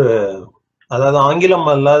அதாவது ஆங்கிலம்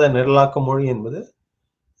அல்லாத நிரலாக்க மொழி என்பது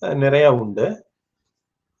நிறைய உண்டு.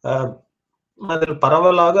 அதில்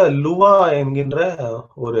பரவலாக லுவா என்கின்ற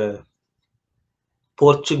ஒரு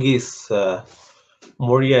போர்ச்சுகீஸ்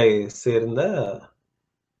மொழியை சேர்ந்த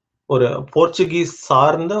ஒரு போர்ச்சுகீஸ்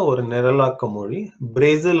சார்ந்த ஒரு நிரலாக்க மொழி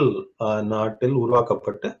பிரேசில் நாட்டில்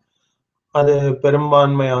உருவாக்கப்பட்டு அது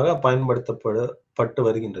பெரும்பான்மையாக பயன்படுத்தப்பட்டு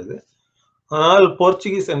வருகின்றது. ஆனால்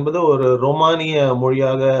போர்ச்சுகீஸ் என்பது ஒரு ரோமானிய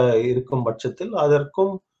மொழியாக இருக்கும் பட்சத்தில்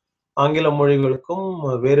அதற்கும் ஆங்கில மொழிகளுக்கும்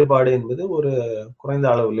வேறுபாடு என்பது ஒரு குறைந்த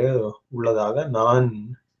அளவிலே உள்ளதாக நான்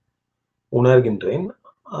உணர்கின்றேன்.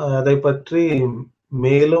 அதை பற்றி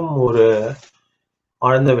மேலும் ஒரு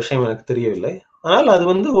ஆழ்ந்த விஷயம் எனக்கு தெரியவில்லை. ஆனால்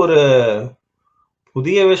அது ஒரு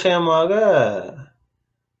புதிய விஷயமாக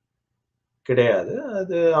கிடையாது.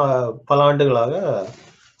 அது பல ஆண்டுகளாக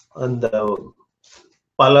அந்த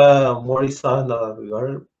பல மொழி சார்ந்தவர்கள்,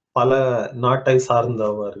 பல நாட்டை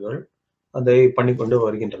சார்ந்தவர்கள் அதை பண்ணிக்கொண்டு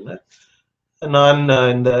வருகின்றனர். நான்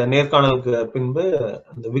இந்த நேர்காணலுக்கு பின்பு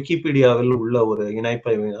இந்த விக்கிபீடியாவில் உள்ள ஒரு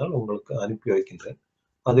இணைப்பை உங்களுக்கு அனுப்பி வைக்கின்றேன்.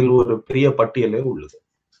 அதில் ஒரு பெரிய பட்டியலே உள்ளது.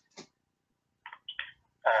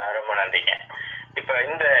 ரொம்ப நன்றிங்க. இப்ப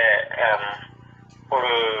இந்த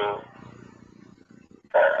ஒரு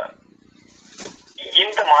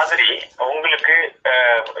இந்த மாதிரி உங்களுக்கு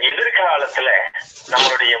எதிர்காலத்துல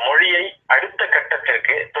நம்மளுடைய மொழியை அடுத்த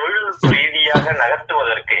கட்டத்திற்கு தொழில்நுட்ப ரீதியாக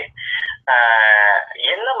நகர்த்துவதற்கு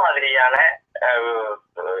என்ன மாதிரியான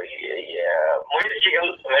முயற்சிகள்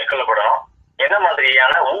மேற்கொள்ளப்படணும், என்ன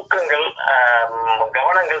மாதிரியான ஊக்கங்கள்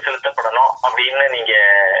கவனங்கள் செலுத்தப்படணும் அப்படின்னு நீங்க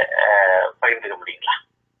பகிர்ந்துக்க முடியுங்களா?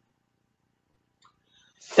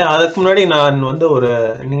 அதுக்கு முன்னாடி நான்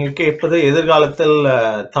நீங்க கேட்பது எதிர்காலத்தில்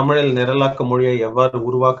தமிழில் நிரலாக்க மொழியை எவ்வாறு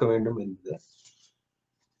உருவாக்க வேண்டும் என்பது.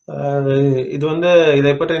 இது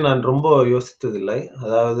இதை பற்றி நான் ரொம்ப யோசித்ததில்லை.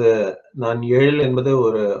 அதாவது நான் எழில் என்பது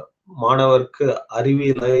ஒரு மாணவருக்கு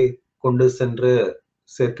அறிவியலை கொண்டு சென்று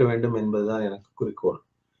சேர்க்க வேண்டும் என்பதுதான் எனக்கு குறிக்கோள்.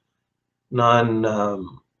 நான்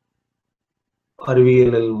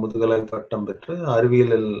அறிவியலில் முதுகலை பட்டம் பெற்று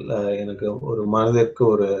அறிவியலில் எனக்கு ஒரு மனதிற்கு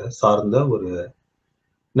ஒரு சார்ந்த ஒரு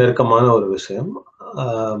நெருக்கமான ஒரு விஷயம்.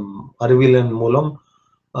 அறிவியலின் மூலம்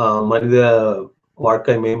மனித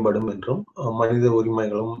வாழ்க்கை மேம்படும் என்றும் மனித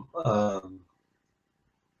உரிமைகளும்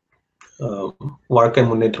வாழ்க்கை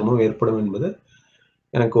முன்னேற்றமும் ஏற்படும் என்பது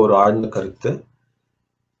எனக்கு ஒரு ஆழ்ந்த கருத்து.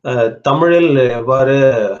 தமிழில் எவ்வாறு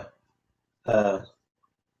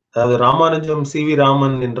அதாவது ராமானுஜம் சி.வி.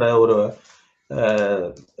 ராமன் என்ற ஒரு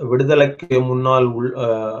விடுதலைக்கு முன்னால்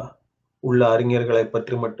உள்ள அறிஞர்களை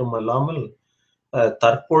பற்றி மட்டும் அல்லாமல்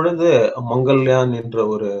தற்பொழுது மங்கள்யான் என்ற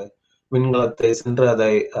ஒரு விண்கலத்தை சென்று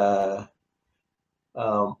அதை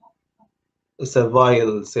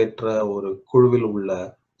செவ்வாயில் சேர்த்த ஒரு குழுவில் உள்ள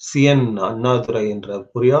சி.என். அண்ணாதுரை என்ற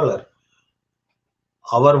பொறியாளர்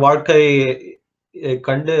அவர் வாழ்க்கையை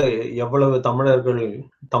கண்டு எவ்வளவு தமிழர்கள்,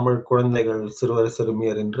 தமிழ் குழந்தைகள், சிறுவர்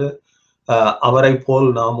சிறுமியர் என்று அவரை போல்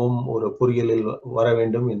நாமும் ஒரு பொறியியலில் வர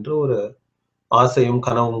வேண்டும் என்று ஒரு ஆசையும்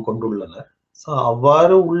கனவும் கொண்டுள்ளனர்.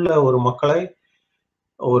 அவ்வாறு உள்ள ஒரு மக்களை,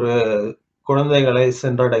 ஒரு குழந்தைகளை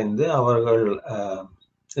சென்றடைந்து அவர்கள்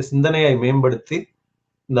சிந்தனையை மேம்படுத்தி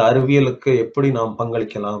இந்த அறிவியலுக்கு எப்படி நாம்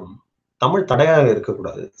பங்களிக்கலாம், தமிழ் தடையாக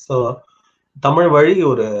இருக்கக்கூடாது. தமிழ் வழி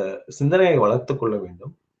ஒரு சிந்தனையை வளர்த்து கொள்ள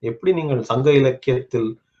வேண்டும். எப்படி நீங்கள் சங்க இலக்கியத்தில்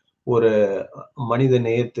ஒரு மனித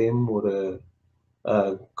நேயத்தையும் ஒரு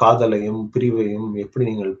காதலையும் பிரிவையும் எப்படி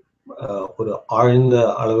நீங்கள் ஒரு ஆழ்ந்த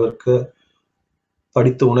அளவிற்கு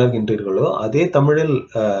படித்து உணர்கின்றீர்களோ, அதே தமிழில்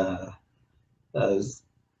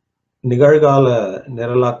நிகழ்கால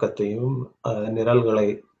நிரலாக்கத்தையும் நிரல்களை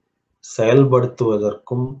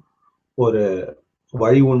செயல்படுத்துவதற்கும் ஒரு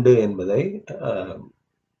வழி உண்டு என்பதை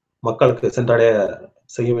மக்களுக்கு சென்றடைய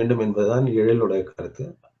செய்ய வேண்டும் என்பதுதான் எழிலுடைய கருத்து.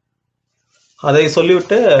 அதை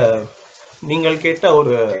சொல்லிவிட்டு நீங்கள் கேட்ட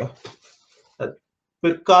ஒரு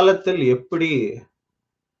பிற்காலத்தில் எப்படி,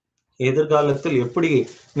 எதிர்காலத்தில் எப்படி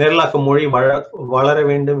நிரலாக்க மொழி வளர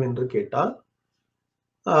வேண்டும் என்று கேட்டால்,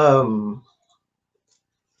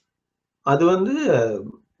 அது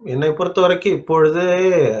என்னை பொறுத்த வரைக்கும் இப்பொழுதே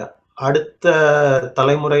அடுத்த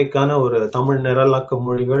தலைமுறைக்கான ஒரு தமிழ் நிரலாக்க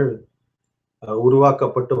மொழிகள்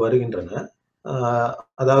உருவாக்கப்பட்டு வருகின்றன.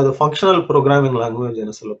 அதாவது ஃபங்க்ஷனல் ப்ரோக்ராமிங் லாங்குவேஜ்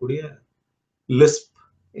என சொல்லக்கூடிய லிஸ்ப்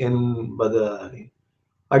என்பது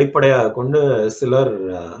அடிப்படையாக கொண்டு சிலர்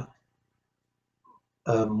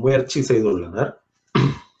முயற்சி செய்துள்ளனர்.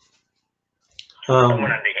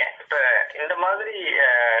 இப்ப இந்த மாதிரி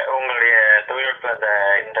உங்களுடைய தொழில்நுட்ப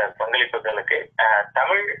இந்த பங்களிப்புகளுக்கு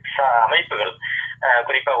தமிழ் அமைப்புகள்,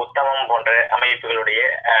 குறிப்பா உத்தமம் போன்ற அமைப்புகளுடைய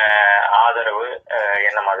ஆதரவு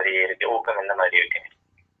என்ன மாதிரி இருக்கு, ஊக்கம் எந்த மாதிரி இருக்கு?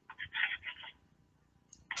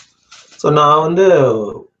 நான்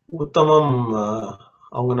உத்தமம்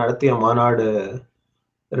அவங்க நடத்திய மாநாடு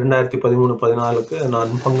 2013-14க்கு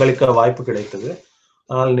நான் பங்களிக்க வாய்ப்பு கிடைத்தது.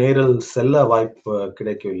 ஆனால் நேரில் செல்ல வாய்ப்பு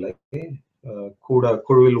கிடைக்கவில்லை. கூட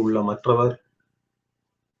குழுவில் உள்ள மற்றவர்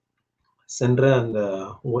சென்று அந்த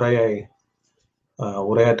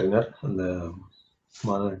உரையாற்றினர் அந்த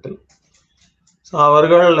மாநாட்டில்.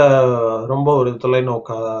 அவர்கள் ரொம்ப ஒரு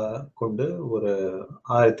தொலைநோக்காக கொண்டு ஒரு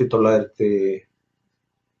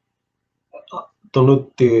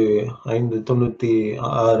 1995-96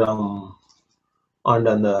 ஆண்டு,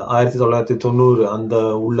 அந்த 1990 அந்த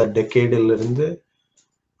உள்ள டெக்கேடில் இருந்து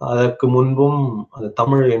அதற்கு முன்பும் அந்த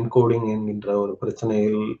தமிழ் என்கோடிங் என்கின்ற ஒரு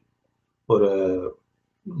பிரச்சனையில் ஒரு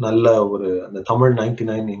நல்ல ஒரு அந்த தமிழ்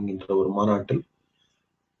 99 என்கின்ற ஒரு மாநாட்டில்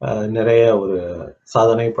நிறைய ஒரு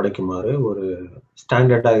சாதனை படைக்குமாறு ஒரு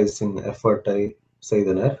ஸ்டாண்டர்டைசிங் எஃபர்ட்டை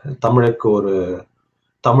செய்தனர். தமிழுக்கு ஒரு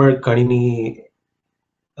தமிழ் கணினி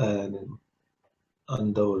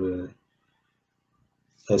அந்த ஒரு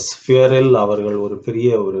ஸ்பியரில் அவர்கள் ஒரு பெரிய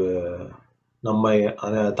ஒரு நம்மை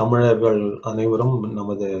தமிழர்கள் அனைவரும்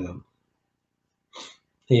நமது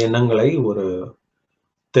எண்ணங்களை ஒரு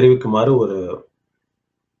தெரிவிக்குமாறு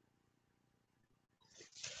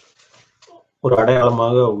ஒரு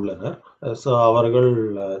அடையாளமாக உள்ளனர். அவர்கள்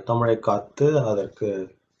தமிழை காத்து அதற்கு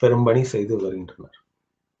பெரும்பணி செய்து வருகின்றனர்.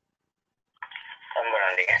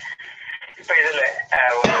 இப்ப இதுல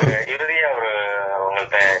ஒரு இறுதியா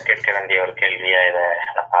உங்கள்கிட்ட கேட்க வேண்டிய ஒரு கேள்வியா இதை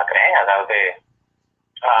நான் பாக்குறேன். அதாவது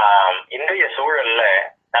இன்றைய சூழல்ல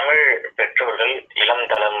தமிழ் பெற்றோர்கள், இளம்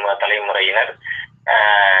தலைமுறையினர்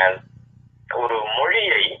ஒரு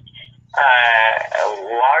மொழியை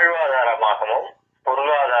வாழ்வாதாரமாகவும்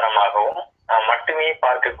பொருளாதாரமாகவும் மட்டுமே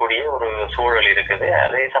பார்க்கக்கூடிய ஒரு சூழல் இருக்குது.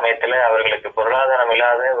 அதே சமயத்துல அவர்களுக்கு பொருளாதாரம்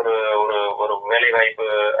இல்லாத ஒரு வேலை வாய்ப்பு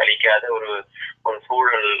அளிக்காத ஒரு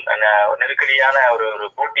சூழல், நெருக்கடியான ஒரு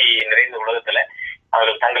போட்டி நிறைந்த உலகத்துல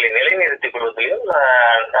அவர்கள் தங்களை நிலைநிறுத்திக் கொள்வதிலும்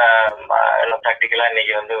பிராக்டிக்கலா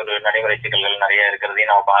இன்னைக்கு ஒரு நடைமுறை சிக்கல்கள் நிறைய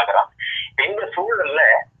இருக்கிறதையும் நம்ம பாக்குறோம். இந்த சூழல்ல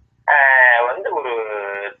ஒரு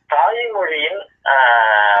தாய்மொழியின்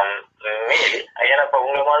மேல், ஏன்னா இப்ப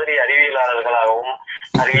உங்க மாதிரி அறிவியலாளர்களாகவும்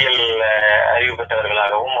அறிவு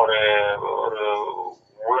பெற்றவர்களாகவும் ஒரு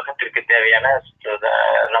உலகத்திற்கு தேவையான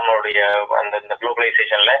நம்மளுடைய அந்த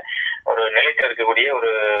குளோபலைசேஷன்ல ஒரு நிலைத்து இருக்கக்கூடிய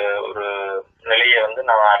ஒரு நிலையை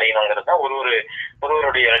நம்ம அடையணுங்கிறது தான்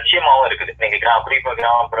ஒருவருடைய லட்சியமாகவும் இருக்குது. நீங்க குறிப்பா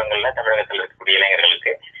கிராமப்புறங்கள்ல தமிழகத்தில் இருக்கக்கூடிய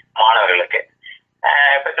இளைஞர்களுக்கு, மாணவர்களுக்கு,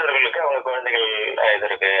 பெற்றோர்களுக்கு அவங்க குழந்தைகள்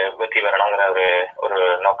இதற்கு வெற்றி பெறணுங்கிற ஒரு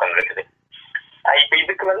நோக்கம் இருக்குது. இப்ப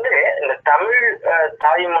இதுக்கு இந்த தமிழ்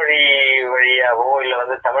தாய்மொழி வழியாவோ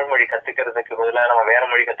இல்ல தமிழ் மொழி கத்துக்கிறதுக்கு பதிலாக நம்ம வேற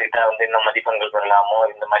மொழி கத்துக்கிட்டா இன்னும் மதிப்பெண்கள் பெறலாமோ,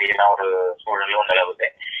 இந்த மாதிரி எல்லாம் ஒரு சூழலும் நிலவுது.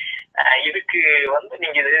 இதுக்கு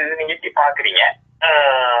நீங்க நீங்க எப்படி பாக்குறீங்க?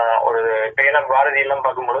 ஒரு இப்ப ஏன்னா பாரதி எல்லாம்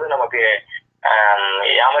பார்க்கும்பொழுது நமக்கு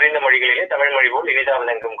யாமறிந்த மொழிகளிலே தமிழ் மொழி போல்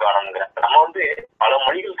இனிதாவது எங்கும் காணுங்கிற. நம்ம பல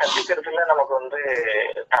மொழிகள் கத்துக்கிறதுல நமக்கு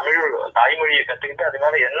தமிழ் தாய்மொழியை கத்துக்கிட்டு அது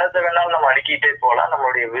மேல என்னத்தை வேணாலும் நம்ம அடுக்கிட்டே போகலாம்,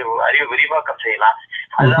 நம்மளுடைய அறிவு விரிவாக்கம் செய்யலாம்.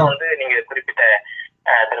 அதுதான் நீங்க குறிப்பிட்ட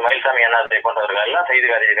திரு மயில்சாமி அண்ணாதுரை போன்றவர்கள் எல்லாம் செய்து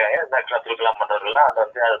காட்டியிருக்காங்க. டாக்டர் அப்துல் கலாம் போன்றவர்கள்லாம்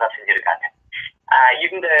அதுதான் செஞ்சிருக்காங்க.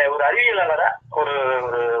 இந்த ஒரு அறிவியலாளரா ஒரு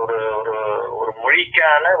ஒரு ஒரு ஒரு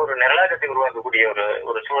மொழிக்கான ஒரு நிரலாக்கத்தை உருவாக்கக்கூடிய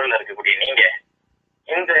ஒரு சூழல்ல இருக்கக்கூடிய நீங்க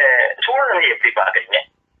இந்த சூழ்நிலையை எப்படி பாக்குறீங்க?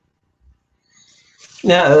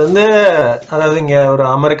 அது அதாவது இங்க ஒரு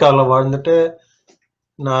அமெரிக்காவில் வாழ்ந்துட்டு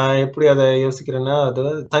நான் எப்படி அதை யோசிக்கிறேன்னா, அது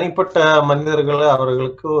தனிப்பட்ட மனிதர்கள்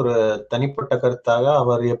அவர்களுக்கு ஒரு தனிப்பட்ட கருத்தாக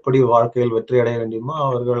அவர் எப்படி வாழ்க்கையில் வெற்றி அடைய வேண்டுமோ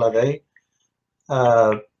அவர்கள் அதை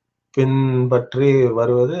பின்பற்றி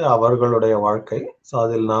வருவது அவர்களுடைய வாழ்க்கை. ஸோ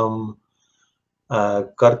அதில் நாம்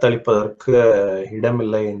கருத்தளிப்பதற்கு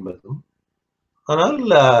இடமில்லை என்பதும். ஆனால்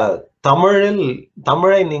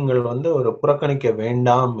தமிழை நீங்கள் ஒரு புறக்கணிக்க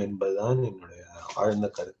வேண்டாம் என்பதுதான் என்னுடைய ஆழ்ந்த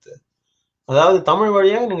கருத்து. அதாவது தமிழ்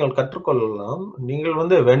வழியாக நீங்கள் கற்றுக்கொள்ளலாம்.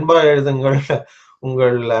 நீங்கள் வெண்பா எழுதுங்கள்,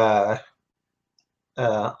 உங்கள்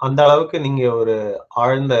அந்த அளவுக்கு நீங்க ஒரு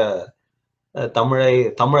ஆழ்ந்த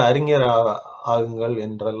தமிழ் அறிஞர் ஆகுங்கள்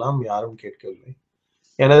என்றெல்லாம் யாரும் கேட்கவில்லை.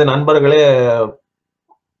 எனது நண்பர்களே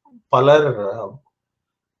பலர்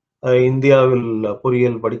இந்தியாவில்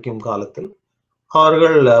பொறியியல் படிக்கும் காலத்தில்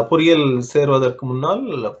அவர்கள் பொறியியல் சேர்வதற்கு முன்னால்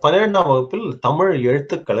 12ஆம் வகுப்பில் தமிழ்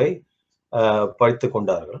எழுத்துக்களை படித்துக்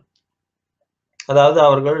கொண்டார்கள். அதாவது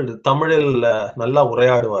அவர்கள் தமிழில் நல்லா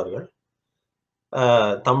உரையாடுவார்கள்,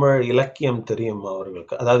 தமிழ் இலக்கியம் தெரியும்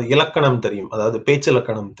அவர்களுக்கு, அதாவது இலக்கணம் தெரியும், அதாவது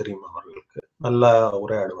பேச்சிலக்கணம் தெரியும், அவர்களுக்கு நல்லா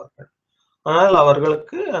உரையாடுவார்கள். ஆனால்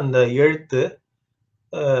அவர்களுக்கு அந்த எழுத்து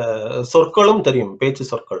சொற்களும் தெரியும், பேச்சு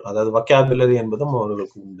சொற்கள், அதாவது வொக்காபுலரி என்பதும்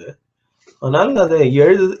அவர்களுக்கு உண்டு. ஆனால் அதை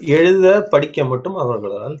எழுத படிக்க மட்டும்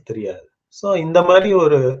அவர்களால் தெரியாது. ஸோ இந்த மாதிரி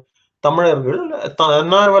ஒரு தமிழர்கள்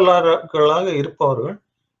தன்னார்வலர்களாக இருப்பவர்கள்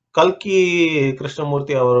கல்கி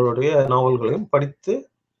கிருஷ்ணமூர்த்தி அவர்களுடைய நாவல்களையும் படித்து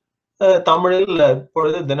தமிழில்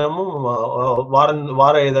இப்பொழுது தினமும்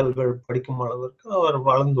வார இதழ்கள் படிக்கும் அளவிற்கு அவர்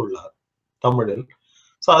வளர்ந்துள்ளார் தமிழில்.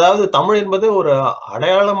 ஸோ அதாவது தமிழ் என்பது ஒரு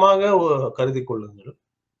அடையாளமாக கருதி கொள்ளுங்கள்,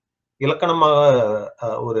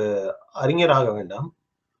 இலக்கணமாக ஒரு அறிஞராக வேண்டாம்,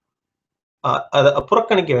 அதை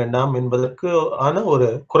புறக்கணிக்க வேண்டாம் என்பதற்கு ஆன ஒரு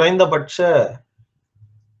குறைந்தபட்ச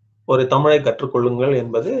ஒரு தமிழை கற்றுக்கொள்ளுங்கள்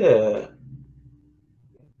என்பது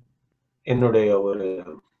என்னுடைய ஒரு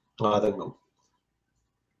ஆதங்கம்.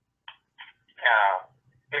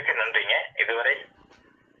 மிக்க நன்றிங்க. இதுவரை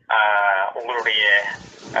உங்களுடைய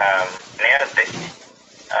நேரத்தை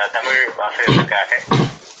தமிழ் வாசகர்களுக்காக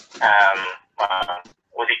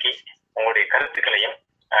ஒதுக்கி உங்களுடைய கருத்துக்களையும்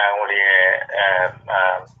உங்களுடைய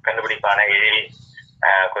கண்டுபிடிப்பான எழில்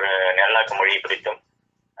ஒரு நிரலாக்க மொழி குறித்தும்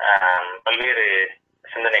பல்வேறு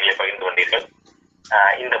சிந்தனைகளை பகிர்ந்து கொண்டீர்கள்.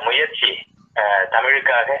 இந்த முயற்சி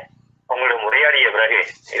தமிழுக்காக உங்களிடம் உரையாடிய பிறகு,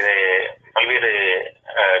 இது பல்வேறு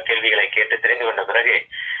கேள்விகளை கேட்டு தெரிந்து கொண்ட பிறகு,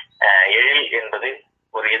 எழில் என்பது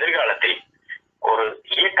ஒரு எதிர்காலத்தில் ஒரு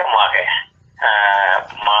இயக்கமாக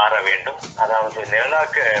மாற வேண்டும். அதாவது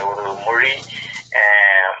நிரலாக்க ஒரு மொழி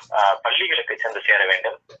பள்ளிகளுக்கு சென்று சேர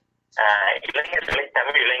வேண்டும். இளைஞர்களை,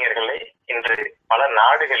 தமிழ் இளைஞர்களை இன்று பல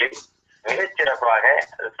நாடுகளில் மிகச்சிறப்பாக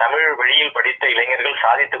தமிழ் வழியில் படித்த இளைஞர்கள்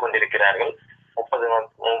சாதித்துக் கொண்டிருக்கிறார்கள்.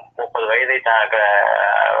 30 வயதை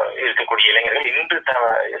இருக்கக்கூடிய இளைஞர்கள் இன்று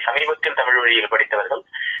சமீபத்தில் தமிழ் வழியில் படித்தவர்கள்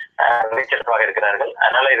மிகச்சிறப்பாக இருக்கிறார்கள்.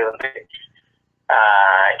 அதனால இது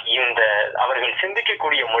இந்த அவர்கள்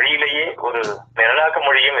சிந்திக்கக்கூடிய மொழியிலேயே ஒரு நிரலாக்க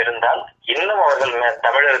மொழியும் இருந்தால் இன்னும் அவர்கள்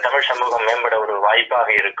தமிழ் சமூகம் மேம்பட ஒரு வாய்ப்பாக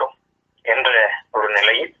இருக்கும் என்ற ஒரு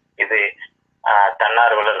நிலையில் இது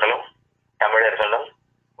தன்னார்வலர்களும் தமிழர்களும்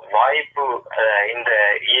வாய்ப்பு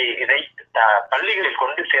இதை பள்ளிகளில்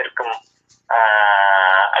கொண்டு சேர்க்கும்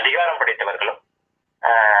அதிகாரம் படைத்தவர்களும்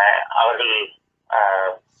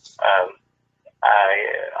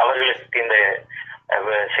அவர்களுக்கு இந்த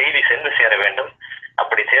செய்தி சென்று சேர வேண்டும்.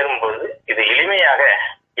 அப்படி சேரும்போது இது எளிமையாக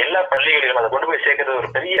எல்லா பள்ளிகளிலும் அதை கொண்டு போய் சேர்க்கிறது ஒரு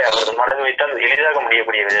பெரிய அவர்கள் மனது வைத்தால் எளிதாக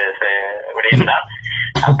முடியக்கூடிய விடயம்தான்.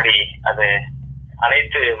 அப்படி அது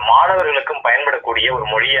அனைத்து மாணவர்களுக்கும் பயன்படக்கூடிய ஒரு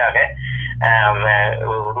மொழியாக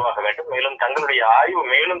உருவாக வேண்டும். மேலும் தங்களுடைய ஆய்வு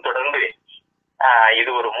மேலும் தொடர்ந்து இது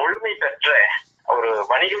ஒரு முழுமை பெற்ற ஒரு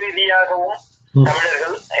வணிக ரீதியாகவும்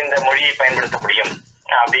தமிழர்கள் இந்த மொழியை பயன்படுத்த முடியும்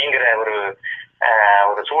அப்படிங்கிற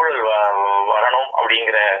ஒரு சூழல் வரணும்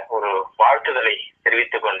அப்படிங்கிற ஒரு வாழ்த்துதலை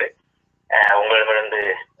தெரிவித்துக் கொண்டு உங்களிடமிருந்து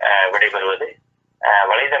விடைபெறுவது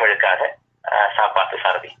வலைதமிழுக்காக பார்த்து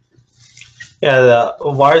சாரதி.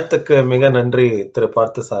 வாழ்த்துக்கு மிக நன்றி திரு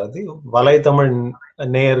பார்த்து சாரதி. வலைதமிழ்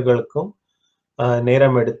நேயர்களுக்கும்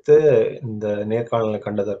நேரம் எடுத்து இந்த நேர்காணலை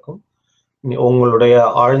கண்டதற்கும் உங்களுடைய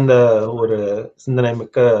ஆழ்ந்த ஒரு சிந்தனை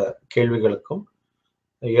மிக்க கேள்விகளுக்கும்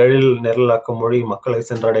எழில் நிரலாக்க மொழி மக்களை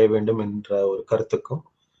சென்றடைய வேண்டும் என்ற ஒரு கருத்துக்கும்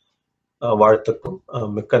வாழ்த்துக்கும்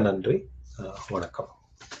மிக்க நன்றி. வணக்கம்.